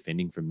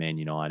defending from Man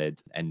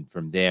United. And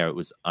from there, it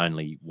was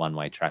only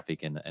one-way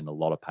traffic and a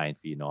lot of pain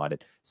for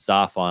United.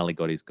 Sarr finally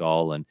got his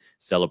goal and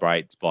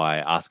celebrates by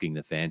asking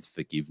the fans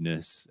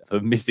forgiveness for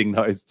missing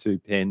those 2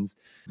 pens.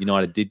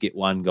 United did get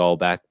 1 goal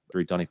back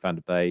through Donny van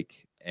de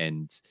Beek,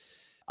 and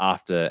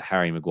after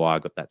Harry Maguire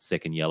got that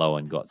second yellow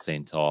and got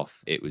sent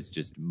off, it was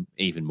just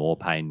even more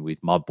pain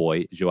with my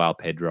boy, Joao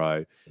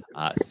Pedro,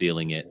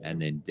 sealing it, and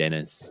then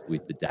Dennis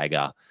with the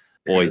dagger.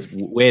 Boys,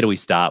 where do we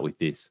start with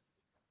this?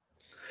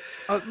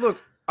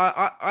 Look,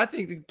 I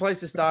think the place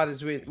to start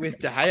is with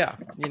De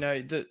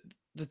Gea.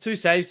 The 2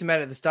 saves he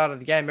made at the start of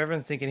the game,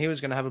 everyone's thinking he was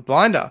going to have a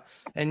blinder.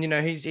 And,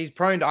 he's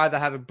prone to either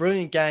have a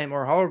brilliant game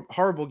or a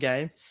horrible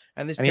game.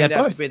 And this turned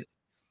out to be,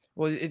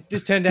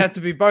 this turned out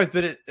to be both,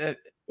 but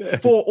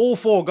for all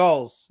 4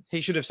 goals, he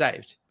should have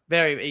saved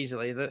very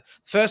easily. The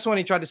first one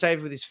he tried to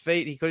save with his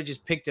feet. He could have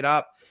just picked it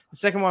up. The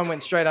second one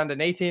went straight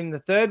underneath him. The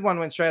third one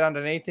went straight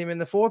underneath him. And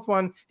the fourth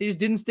one, he just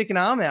didn't stick an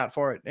arm out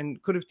for it and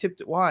could have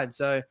tipped it wide.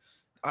 So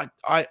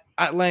I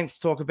at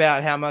length talk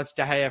about how much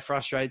De Gea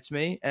frustrates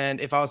me. And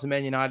if I was a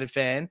Man United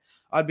fan,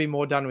 I'd be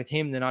more done with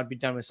him than I'd be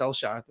done with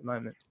Solskjaer at the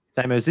moment.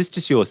 Damo, is this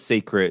just your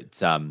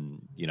secret,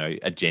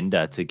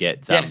 agenda to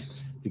get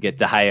Yes. to get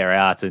De Gea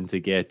out and to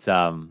get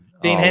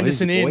Dean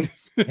Henderson in?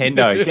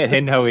 Hendo, get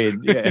Hendo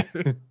in. Yeah.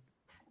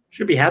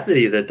 Should be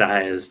happy that De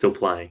Gea is still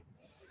playing.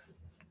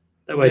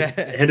 That way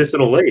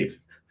Henderson will leave.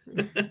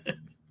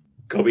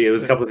 Kobe, there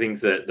was a couple of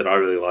things that I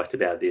really liked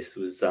about this.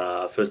 Was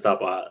first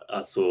up,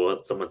 I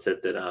saw someone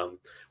said that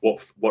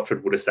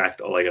Watford would have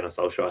sacked Ole Gunnar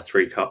Solskjaer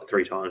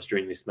three times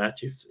during this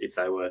match if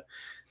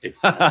it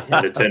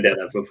had turned out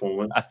that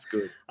performance. That's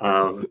good.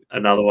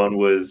 Another one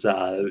was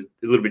a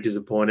little bit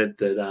disappointed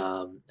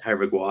that Harry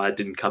Maguire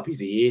didn't cup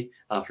his ear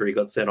after he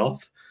got sent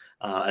off,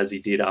 as he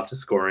did after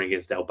scoring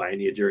against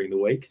Albania during the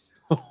week.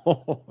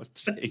 Oh,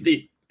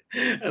 jeez.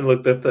 And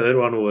look, the third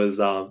one was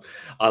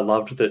I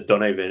loved that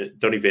Donny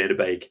van de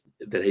Beek,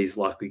 that he's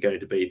likely going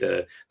to be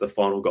the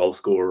final goal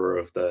scorer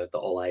of the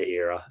Ole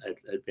era at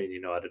Man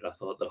United. I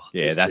thought,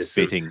 that's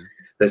fitting.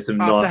 There's some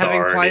After nice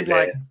having irony played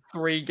there. like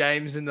 3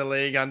 games in the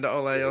league under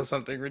Ole or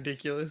something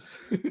ridiculous.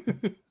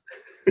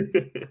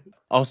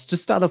 I'll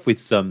just start off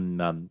with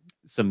some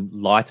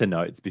lighter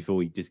notes before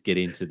we just get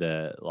into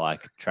the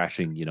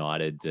trashing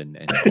United and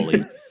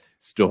Ole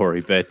story.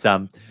 But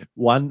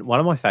one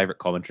of my favorite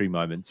commentary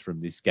moments from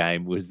this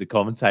game was the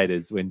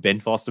commentators when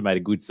Ben Foster made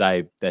a good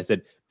save. They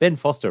said Ben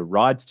Foster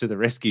rides to the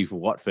rescue for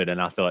Watford,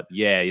 and I thought,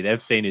 yeah,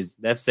 they've seen his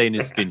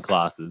spin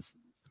classes.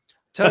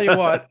 Tell you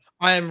what,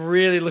 I am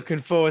really looking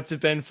forward to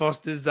Ben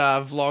Foster's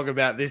vlog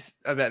about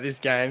this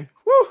game.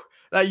 Woo!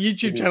 That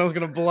YouTube channel is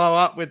going to blow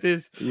up with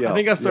this. I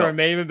think I saw a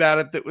meme about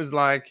it that was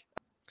like,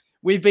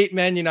 "We beat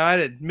Man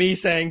United," me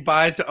saying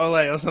bye to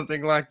Ole or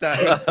something like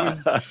that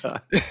was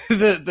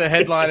the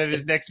headline of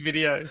his next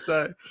video.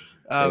 So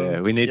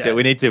we need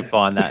to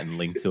find that and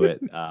link to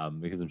it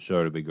because I'm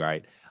sure it'll be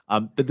great.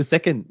 But the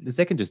second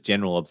just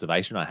general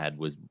observation I had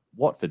was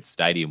Watford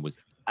Stadium was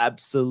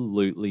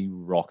absolutely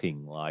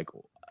rocking.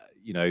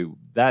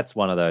 That's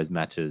one of those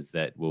matches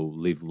that will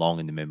live long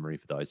in the memory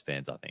for those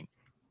fans, I think.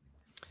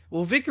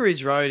 Well,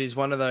 Vicarage Road is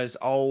one of those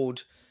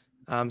old,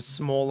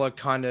 smaller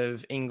kind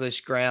of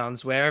English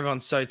grounds where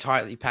everyone's so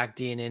tightly packed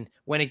in, and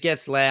when it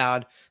gets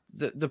loud,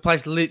 the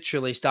place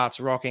literally starts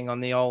rocking on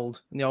the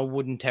old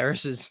wooden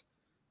terraces.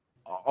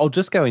 I'll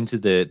just go into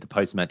the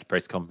post-match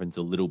press conference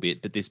a little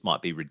bit, but this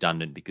might be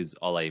redundant because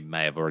Ole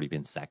may have already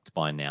been sacked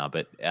by now.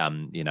 But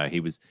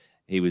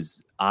he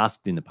was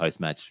asked in the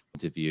post-match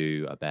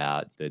interview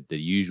about the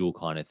usual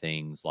kind of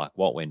things like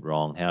what went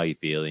wrong, how are you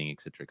feeling,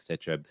 etc.,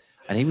 etc.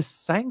 And he was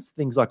saying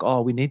things like,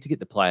 "Oh, we need to get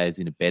the players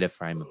in a better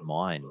frame of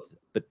mind."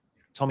 But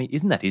Tommy,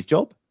 isn't that his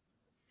job?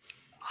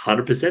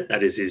 100%,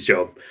 that is his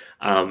job.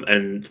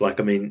 And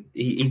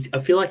I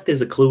feel like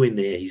there's a clue in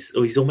there.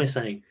 He's almost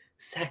saying,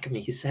 sack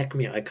me,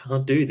 I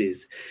can't do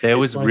this. There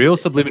was real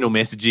subliminal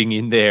messaging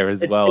in there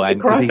as well. It's a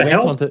cry for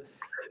help.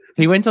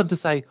 He went on to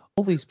say,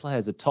 all these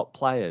players are top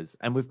players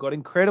and we've got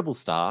incredible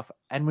staff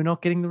and we're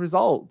not getting the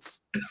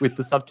results, with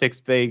the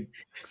subtext being,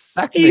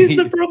 sack me. He's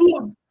the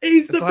problem.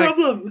 He's the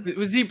problem.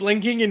 Was he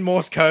blinking in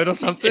Morse code or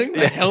something?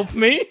 Like, help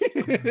me,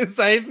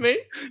 save me.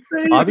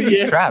 I think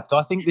he's trapped.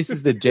 I think this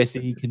is the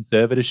Jesse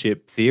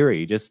conservatorship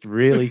theory. Just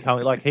really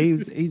coming,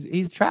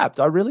 he's trapped.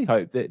 I really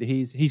hope that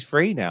he's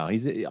free now.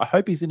 I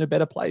hope he's in a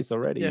better place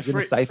already. He's in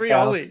a safe house.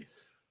 Ollie.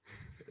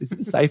 He's in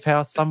a safe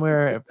house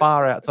somewhere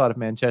far outside of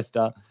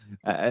Manchester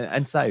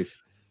and safe.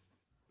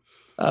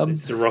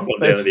 It's a rock on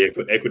down to the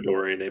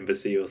Ecuadorian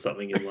embassy or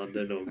something in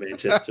London or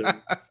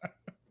Manchester.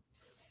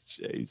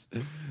 Jeez.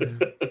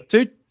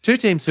 Two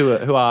teams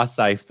who are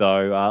safe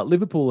though,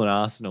 Liverpool and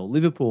Arsenal.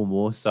 Liverpool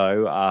more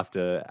so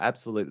after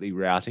absolutely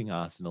routing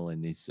Arsenal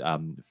in this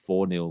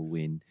 4-0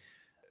 win.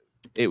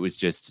 it was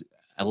just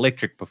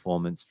electric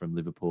performance from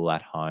Liverpool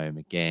at home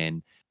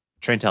again.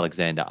 Trent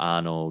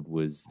Alexander-Arnold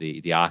was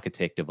the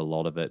architect of a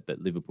lot of it,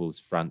 but Liverpool's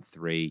front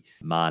three,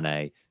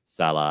 Mane,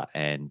 Salah,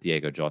 and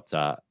Diego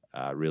Jota,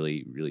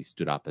 really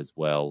stood up as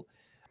well.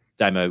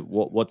 Damo,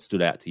 what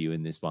stood out to you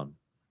in this one?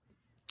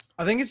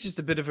 I think it's just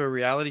a bit of a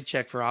reality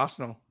check for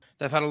Arsenal.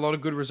 They've had a lot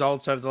of good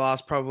results over the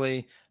last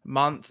probably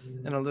month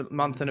and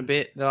a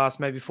bit. The last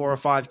maybe 4 or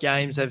 5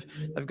 games, they've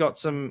got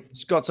some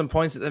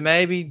points that they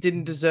maybe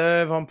didn't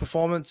deserve on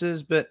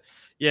performances, but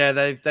yeah,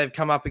 they've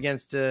come up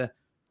against a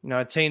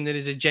team that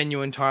is a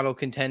genuine title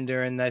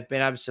contender, and they've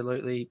been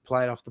absolutely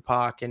played off the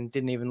park and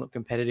didn't even look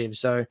competitive.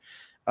 So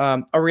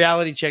a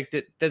reality check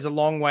that there's a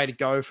long way to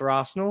go for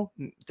Arsenal.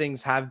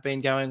 Things have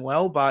been going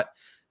well, but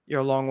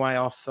you're a long way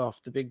off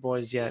the big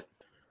boys yet.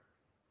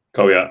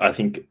 Colby, I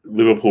think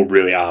Liverpool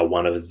really are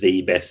one of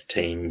the best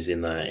teams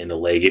in the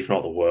league, if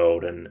not the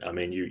world. And I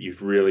mean,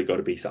 you've really got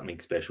to be something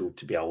special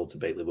to be able to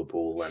beat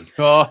Liverpool. And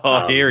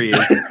here he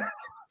is.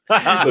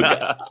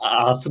 Look,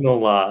 Arsenal,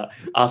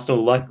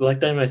 like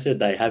Damo said,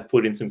 they have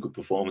put in some good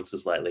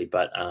performances lately.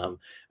 But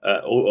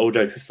all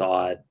jokes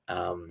aside,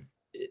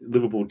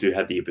 Liverpool do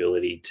have the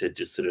ability to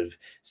just sort of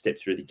step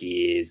through the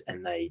gears,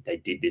 and they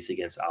did this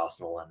against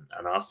Arsenal,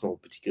 and Arsenal,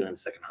 particularly in the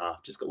second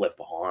half, just got left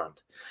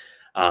behind,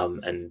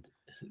 and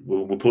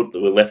we're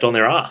left on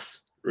their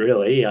ass,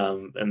 really.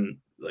 And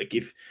like,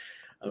 if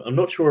I'm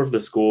not sure if the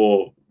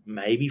score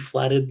maybe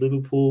flattered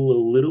Liverpool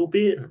a little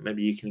bit,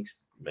 maybe you can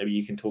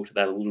talk to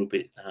that a little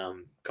bit,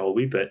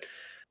 Colby. But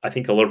I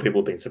think a lot of people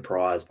have been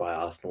surprised by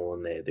Arsenal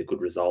and their good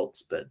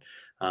results. But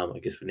I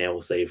guess now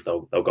we'll see if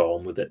they'll go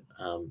on with it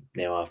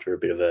now after a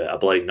bit of a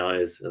bloody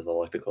nose, as I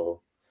like to call it.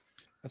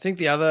 I think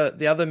the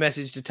other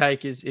message to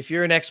take is, if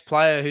you're an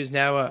ex-player who's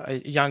now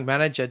a young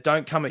manager,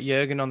 don't come at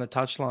Jurgen on the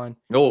touchline.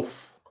 Oh,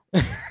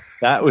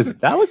 that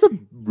was a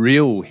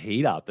real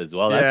heat up as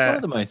well. That's one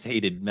of the most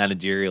heated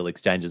managerial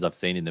exchanges I've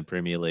seen in the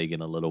Premier League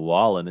in a little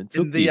while, and it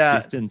took the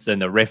assistants and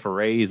the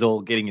referees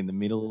all getting in the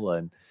middle.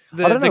 And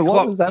I don't know,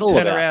 what was that all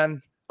about?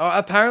 Around.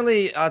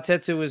 Apparently,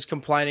 Arteta was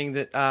complaining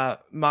that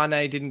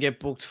Mane didn't get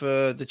booked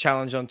for the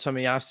challenge on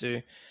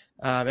Tomiyasu,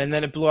 and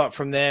then it blew up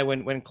from there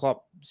when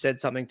Klopp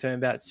said something to him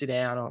about sit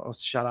down or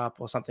shut up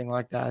or something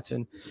like that.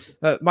 And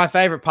my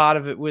favourite part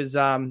of it was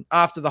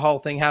after the whole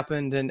thing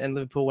happened and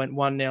Liverpool went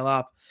 1-0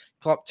 up,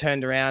 Klopp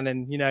turned around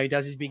and, he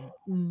does his big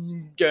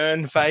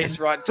gurn face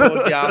right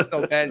towards the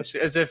Arsenal bench,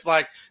 as if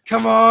like,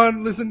 come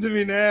on, listen to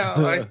me now.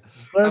 Like,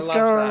 let's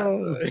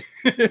go.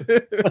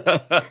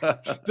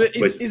 That, but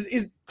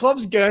is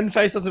Klopp's gurn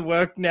face doesn't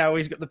work now.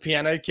 He's got the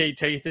piano key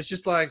teeth. It's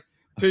just like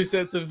two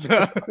sets of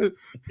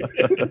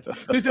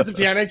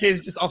piano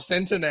keys just off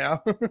center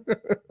now.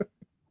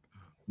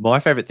 My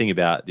favorite thing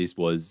about this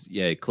was,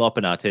 Klopp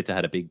and Arteta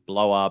had a big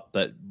blow up,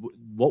 but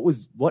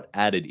what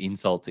added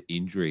insult to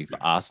injury for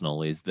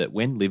Arsenal is that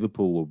when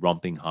Liverpool were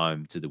romping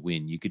home to the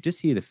win, you could just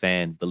hear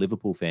the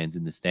Liverpool fans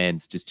in the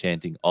stands just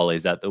chanting,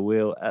 "Ole's at the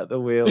wheel, at the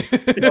wheel." Ole's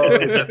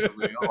at the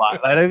wheel.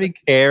 Like, they don't even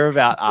care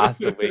about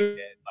Arsenal weekend.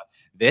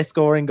 They're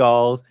scoring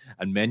goals,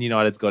 and Man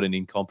United's got an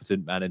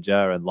incompetent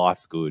manager, and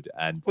life's good.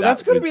 And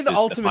that's got to be the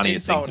ultimate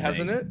insult,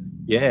 hasn't it?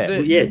 Yeah,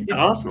 it's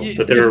Arsenal,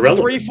 but they're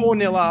irrelevant.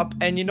 3-4-0 up,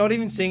 and you're not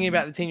even singing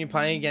about the team you're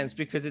playing against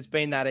because it's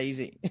been that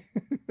easy.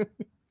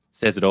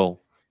 Says it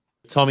all.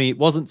 Tommy, it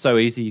wasn't so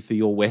easy for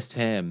your West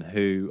Ham,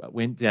 who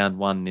went down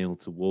 1-0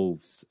 to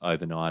Wolves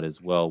overnight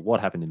as well. What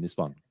happened in this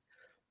one?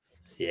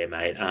 Yeah,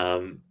 mate.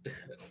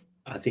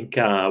 I think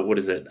what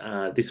is it?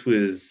 This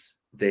was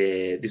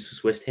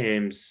West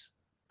Ham's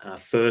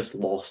first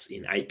loss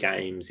in 8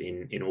 games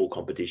in all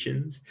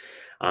competitions.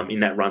 In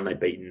that run, they'd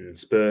beaten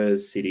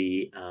Spurs,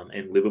 City,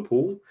 and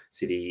Liverpool.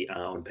 City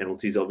on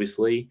penalties,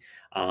 obviously.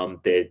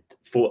 They're in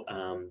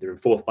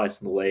 4th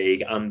place in the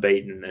league,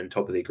 unbeaten, and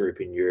top of their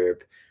group in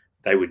Europe.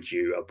 They were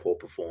due a poor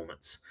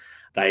performance.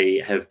 They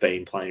have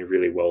been playing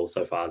really well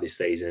so far this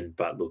season,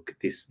 but look,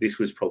 this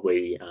was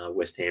probably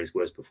West Ham's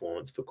worst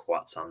performance for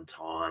quite some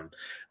time.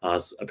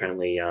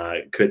 Apparently,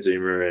 Kurt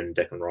Zouma and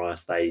Declan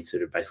Rice, they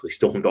sort of basically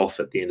stormed off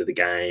at the end of the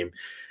game.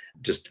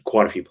 Just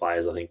quite a few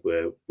players, I think,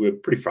 were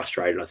pretty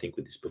frustrated, I think,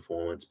 with this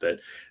performance,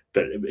 but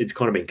it's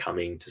kind of been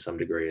coming to some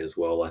degree as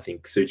well. I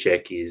think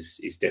Souček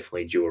is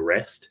definitely due a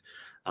rest.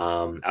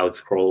 Alex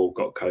Kroll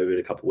got COVID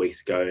a couple of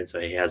weeks ago, and so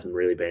he hasn't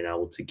really been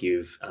able to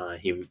give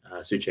him,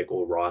 Souček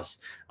or Rice,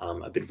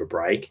 a bit of a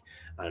break.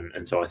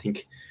 And so I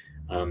think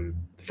the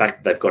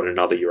fact that they've got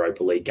another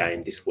Europa League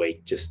game this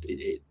week,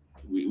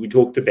 we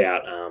talked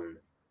about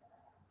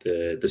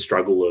the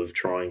struggle of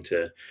trying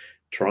to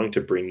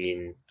bring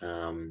in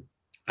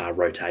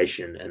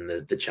rotation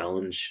and the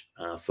challenge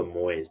for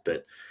Moyes.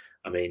 But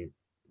I mean,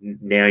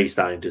 now you're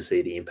starting to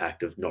see the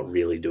impact of not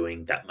really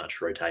doing that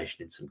much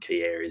rotation in some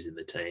key areas in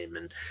the team.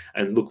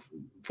 And look,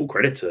 full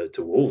credit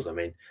to Wolves. I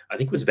mean, I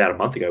think it was about a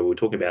month ago we were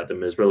talking about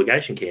them as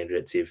relegation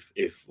candidates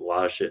if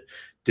Lage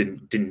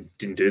didn't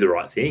do the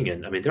right thing.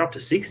 And I mean, they're up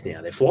to 6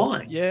 now. They're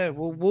flying. Yeah,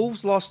 well,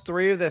 Wolves lost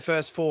 3 of their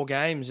first 4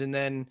 games, and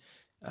then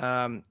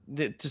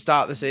to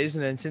start the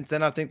season, and since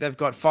then I think they've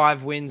got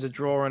 5 wins, a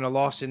draw, and a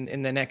loss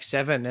in their next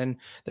 7, and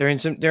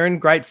they're in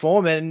great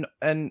form, and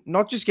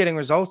not just getting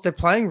results, they're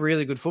playing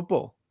really good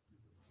football.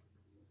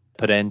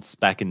 Pedence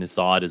back in the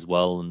side as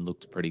well and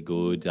looked pretty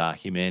good.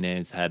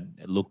 Jimenez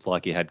looked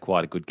like he had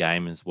quite a good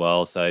game as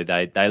well. So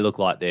they look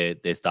like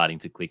they're starting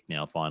to click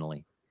now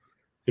finally.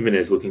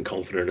 Jimenez looking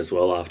confident as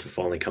well after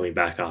finally coming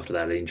back after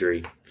that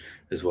injury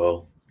as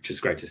well, which is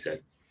great to see.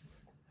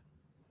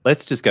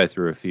 Let's just go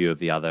through a few of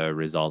the other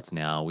results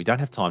now. We don't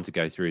have time to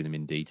go through them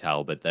in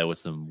detail, but there were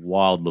some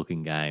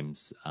wild-looking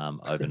games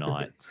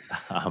overnight.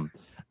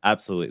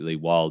 Absolutely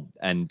wild.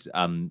 And,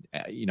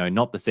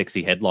 not the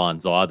sexy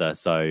headlines either.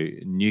 So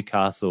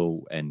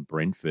Newcastle and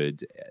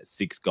Brentford,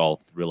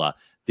 6-goal thriller.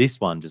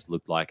 This one just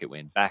looked like it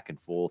went back and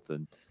forth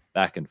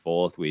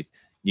with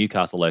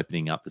Newcastle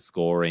opening up the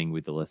scoring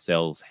with the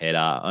Lascelles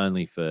header,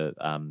 only for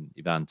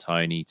Ivan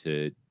Toney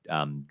to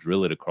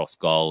drill it across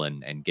goal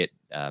and get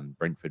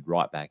Brentford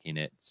right back in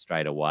it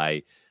straight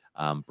away.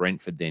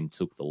 Brentford then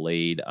took the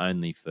lead,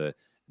 only for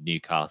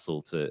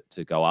Newcastle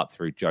to go up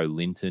through Joe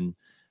Linton.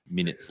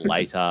 Minutes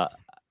later,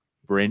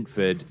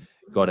 Brentford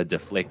got a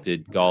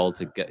deflected goal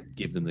to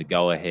give them the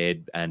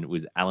go-ahead, and it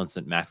was Alan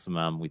St.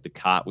 Maximum with the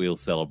cartwheel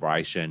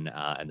celebration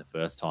and the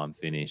first-time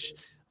finish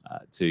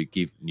to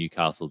give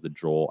Newcastle the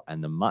draw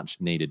and the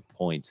much-needed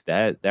point.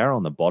 They're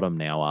on the bottom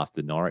now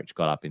after Norwich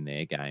got up in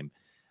their game.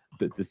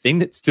 But the thing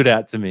that stood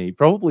out to me,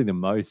 probably the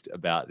most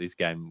about this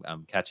game,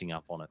 catching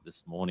up on it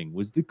this morning,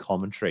 was the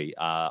commentary.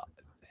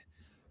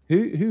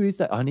 Who is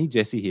that? I need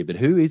Jesse here, but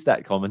who is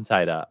that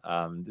commentator?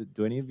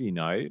 Do any of you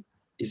know?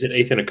 Is it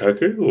Ethan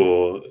Okoku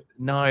or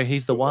no?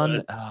 He's the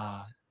one.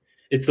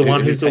 It's the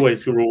one who's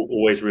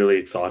always really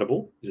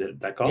excitable. Is it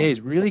that guy? Yeah, he's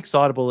really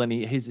excitable, and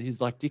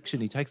his like diction.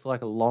 He takes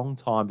like a long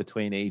time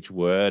between each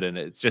word, and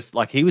it's just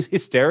like he was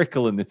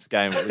hysterical in this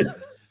game.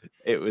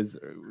 It was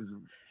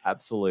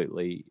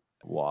absolutely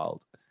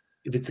wild.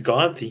 If it's the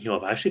guy I'm thinking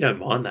of, I actually don't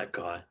mind that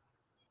guy.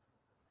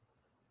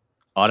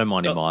 I don't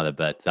mind him either,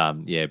 but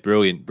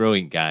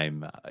brilliant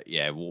game.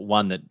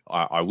 One that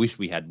I wish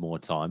we had more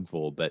time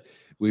for, but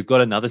we've got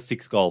another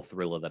 6-goal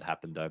thriller that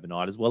happened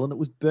overnight as well, and it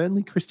was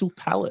Burnley Crystal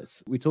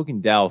Palace. We're talking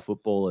Dow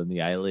football in the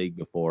A-League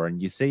before, and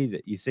you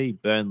see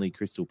Burnley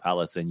Crystal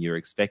Palace, and you're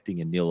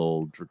expecting a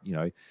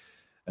 0-0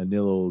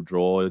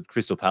 draw.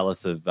 Crystal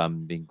Palace have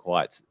been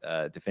quite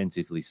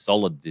defensively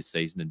solid this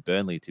season, and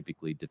Burnley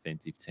typically a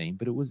defensive team,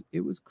 but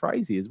it was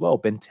crazy as well.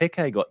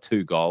 Benteke got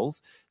 2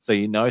 goals,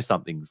 so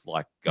something's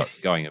like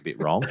going a bit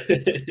wrong.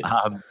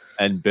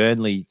 And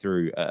Burnley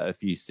threw a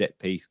few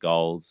set-piece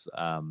goals,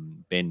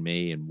 Ben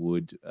Mee and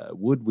Wood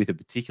with a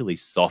particularly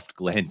soft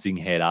glancing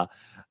header,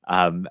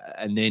 and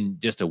then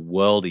just a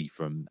worldie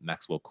from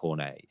Maxwell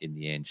Cornet in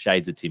the end.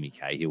 Shades of Timmy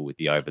Cahill with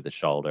the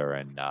over-the-shoulder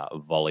and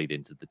volleyed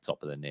into the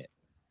top of the net.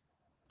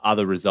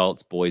 Other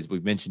results, boys.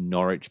 We've mentioned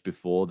Norwich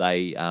before.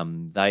 They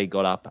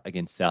got up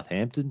against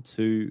Southampton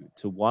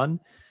 2-1.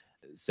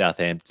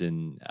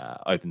 Southampton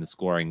opened the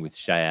scoring with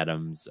Shay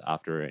Adams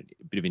after a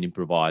bit of an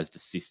improvised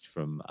assist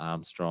from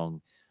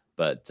Armstrong,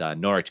 but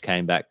Norwich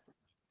came back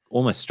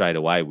almost straight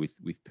away with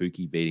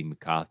Pookie beating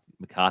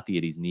McCarthy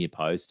at his near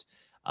post,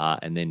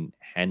 and then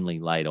Hanley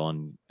laid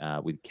on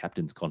with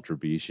captain's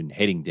contribution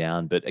heading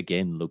down, but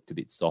again looked a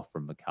bit soft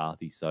from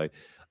McCarthy. So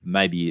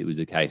maybe it was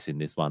a case in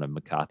this one of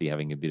McCarthy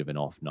having a bit of an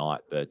off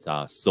night, but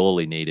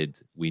sorely needed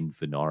win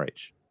for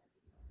Norwich.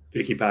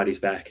 Pookie Party's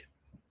back.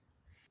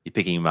 You're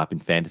picking him up in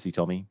fantasy,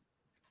 Tommy?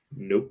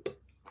 Nope.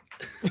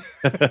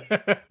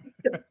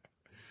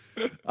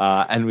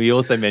 And we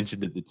also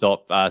mentioned at the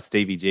top,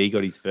 Stevie G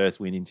got his first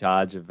win in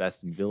charge of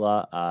Aston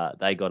Villa.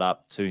 They got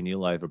up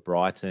 2-0 over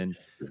Brighton.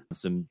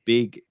 Some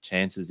big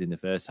chances in the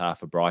first half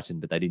for Brighton,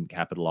 but they didn't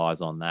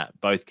capitalise on that.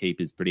 Both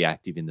keepers pretty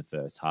active in the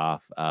first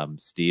half.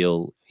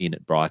 Steele in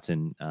at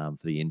Brighton for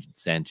the injured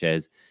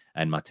Sanchez,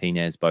 and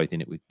Martinez both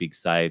in it with big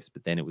saves.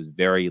 But then it was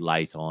very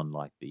late on,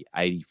 like the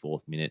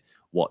 84th minute,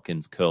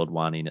 Watkins curled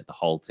one in at the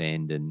Holt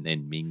end, and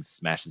then Mings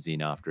smashes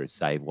in after a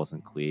save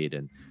wasn't cleared,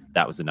 and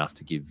that was enough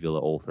to give Villa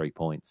all 3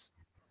 points.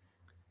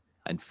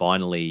 And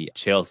finally,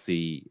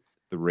 Chelsea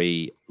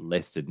 3,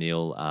 Leicester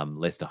 0.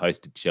 Leicester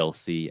hosted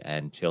Chelsea,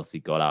 and Chelsea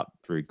got up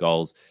through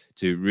goals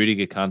to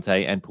Rudiger,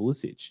 Kante, and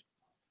Pulisic.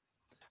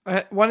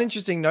 One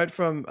interesting note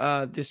from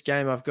this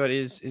game I've got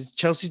is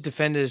Chelsea's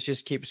defenders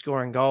just keep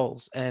scoring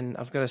goals, and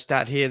I've got a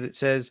stat here that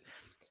says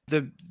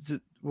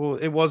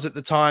it was at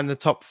the time the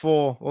top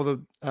 4 or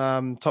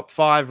the top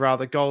 5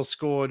 rather goals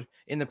scored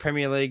in the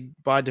Premier League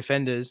by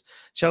defenders.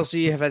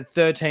 Chelsea have had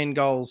 13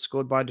 goals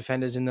scored by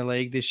defenders in the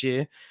league this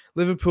year.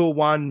 Liverpool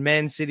 1,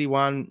 Man City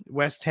 1,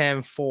 West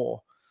Ham 4,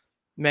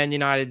 Man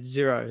United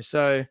 0.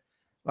 So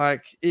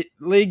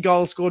league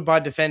goals scored by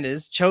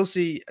defenders.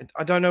 Chelsea,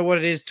 I don't know what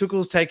it is.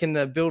 Tuchel's taken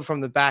the build from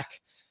the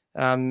back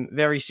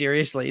very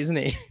seriously, isn't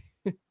he?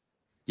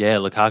 Yeah,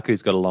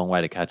 Lukaku's got a long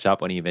way to catch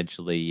up when he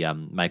eventually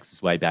makes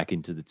his way back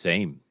into the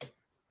team.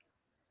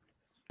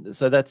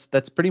 So that's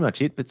pretty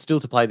much it. But still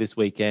to play this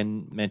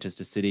weekend,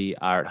 Manchester City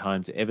are at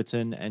home to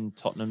Everton and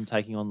Tottenham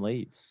taking on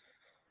Leeds.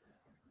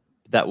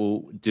 that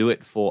will do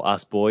it for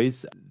us,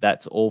 boys.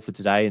 That's all for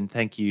today. And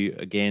thank you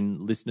again,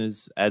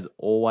 listeners. As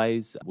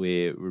always,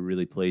 we're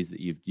really pleased that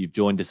you've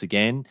joined us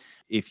again.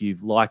 If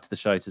you've liked the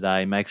show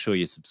today, make sure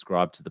you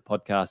subscribe to the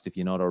podcast if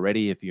you're not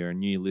already. If you're a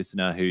new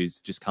listener who's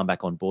just come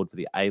back on board for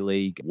the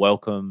A-League,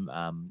 welcome.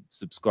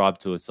 Subscribe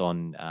to us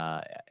on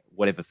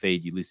whatever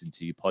feed you listen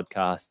to your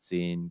podcasts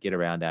in. Get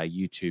around our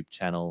YouTube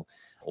channel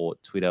or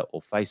Twitter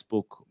or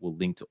Facebook. We'll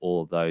link to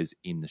all of those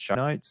in the show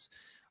notes.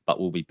 But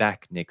we'll be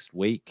back next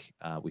week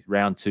with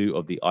round 2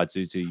 of the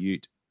Isuzu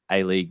Ute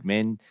A-League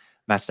men,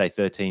 match day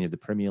 13 of the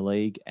Premier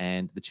League,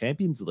 and the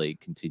Champions League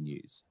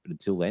continues. But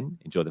until then,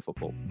 enjoy the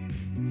football.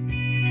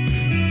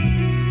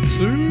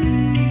 Soon.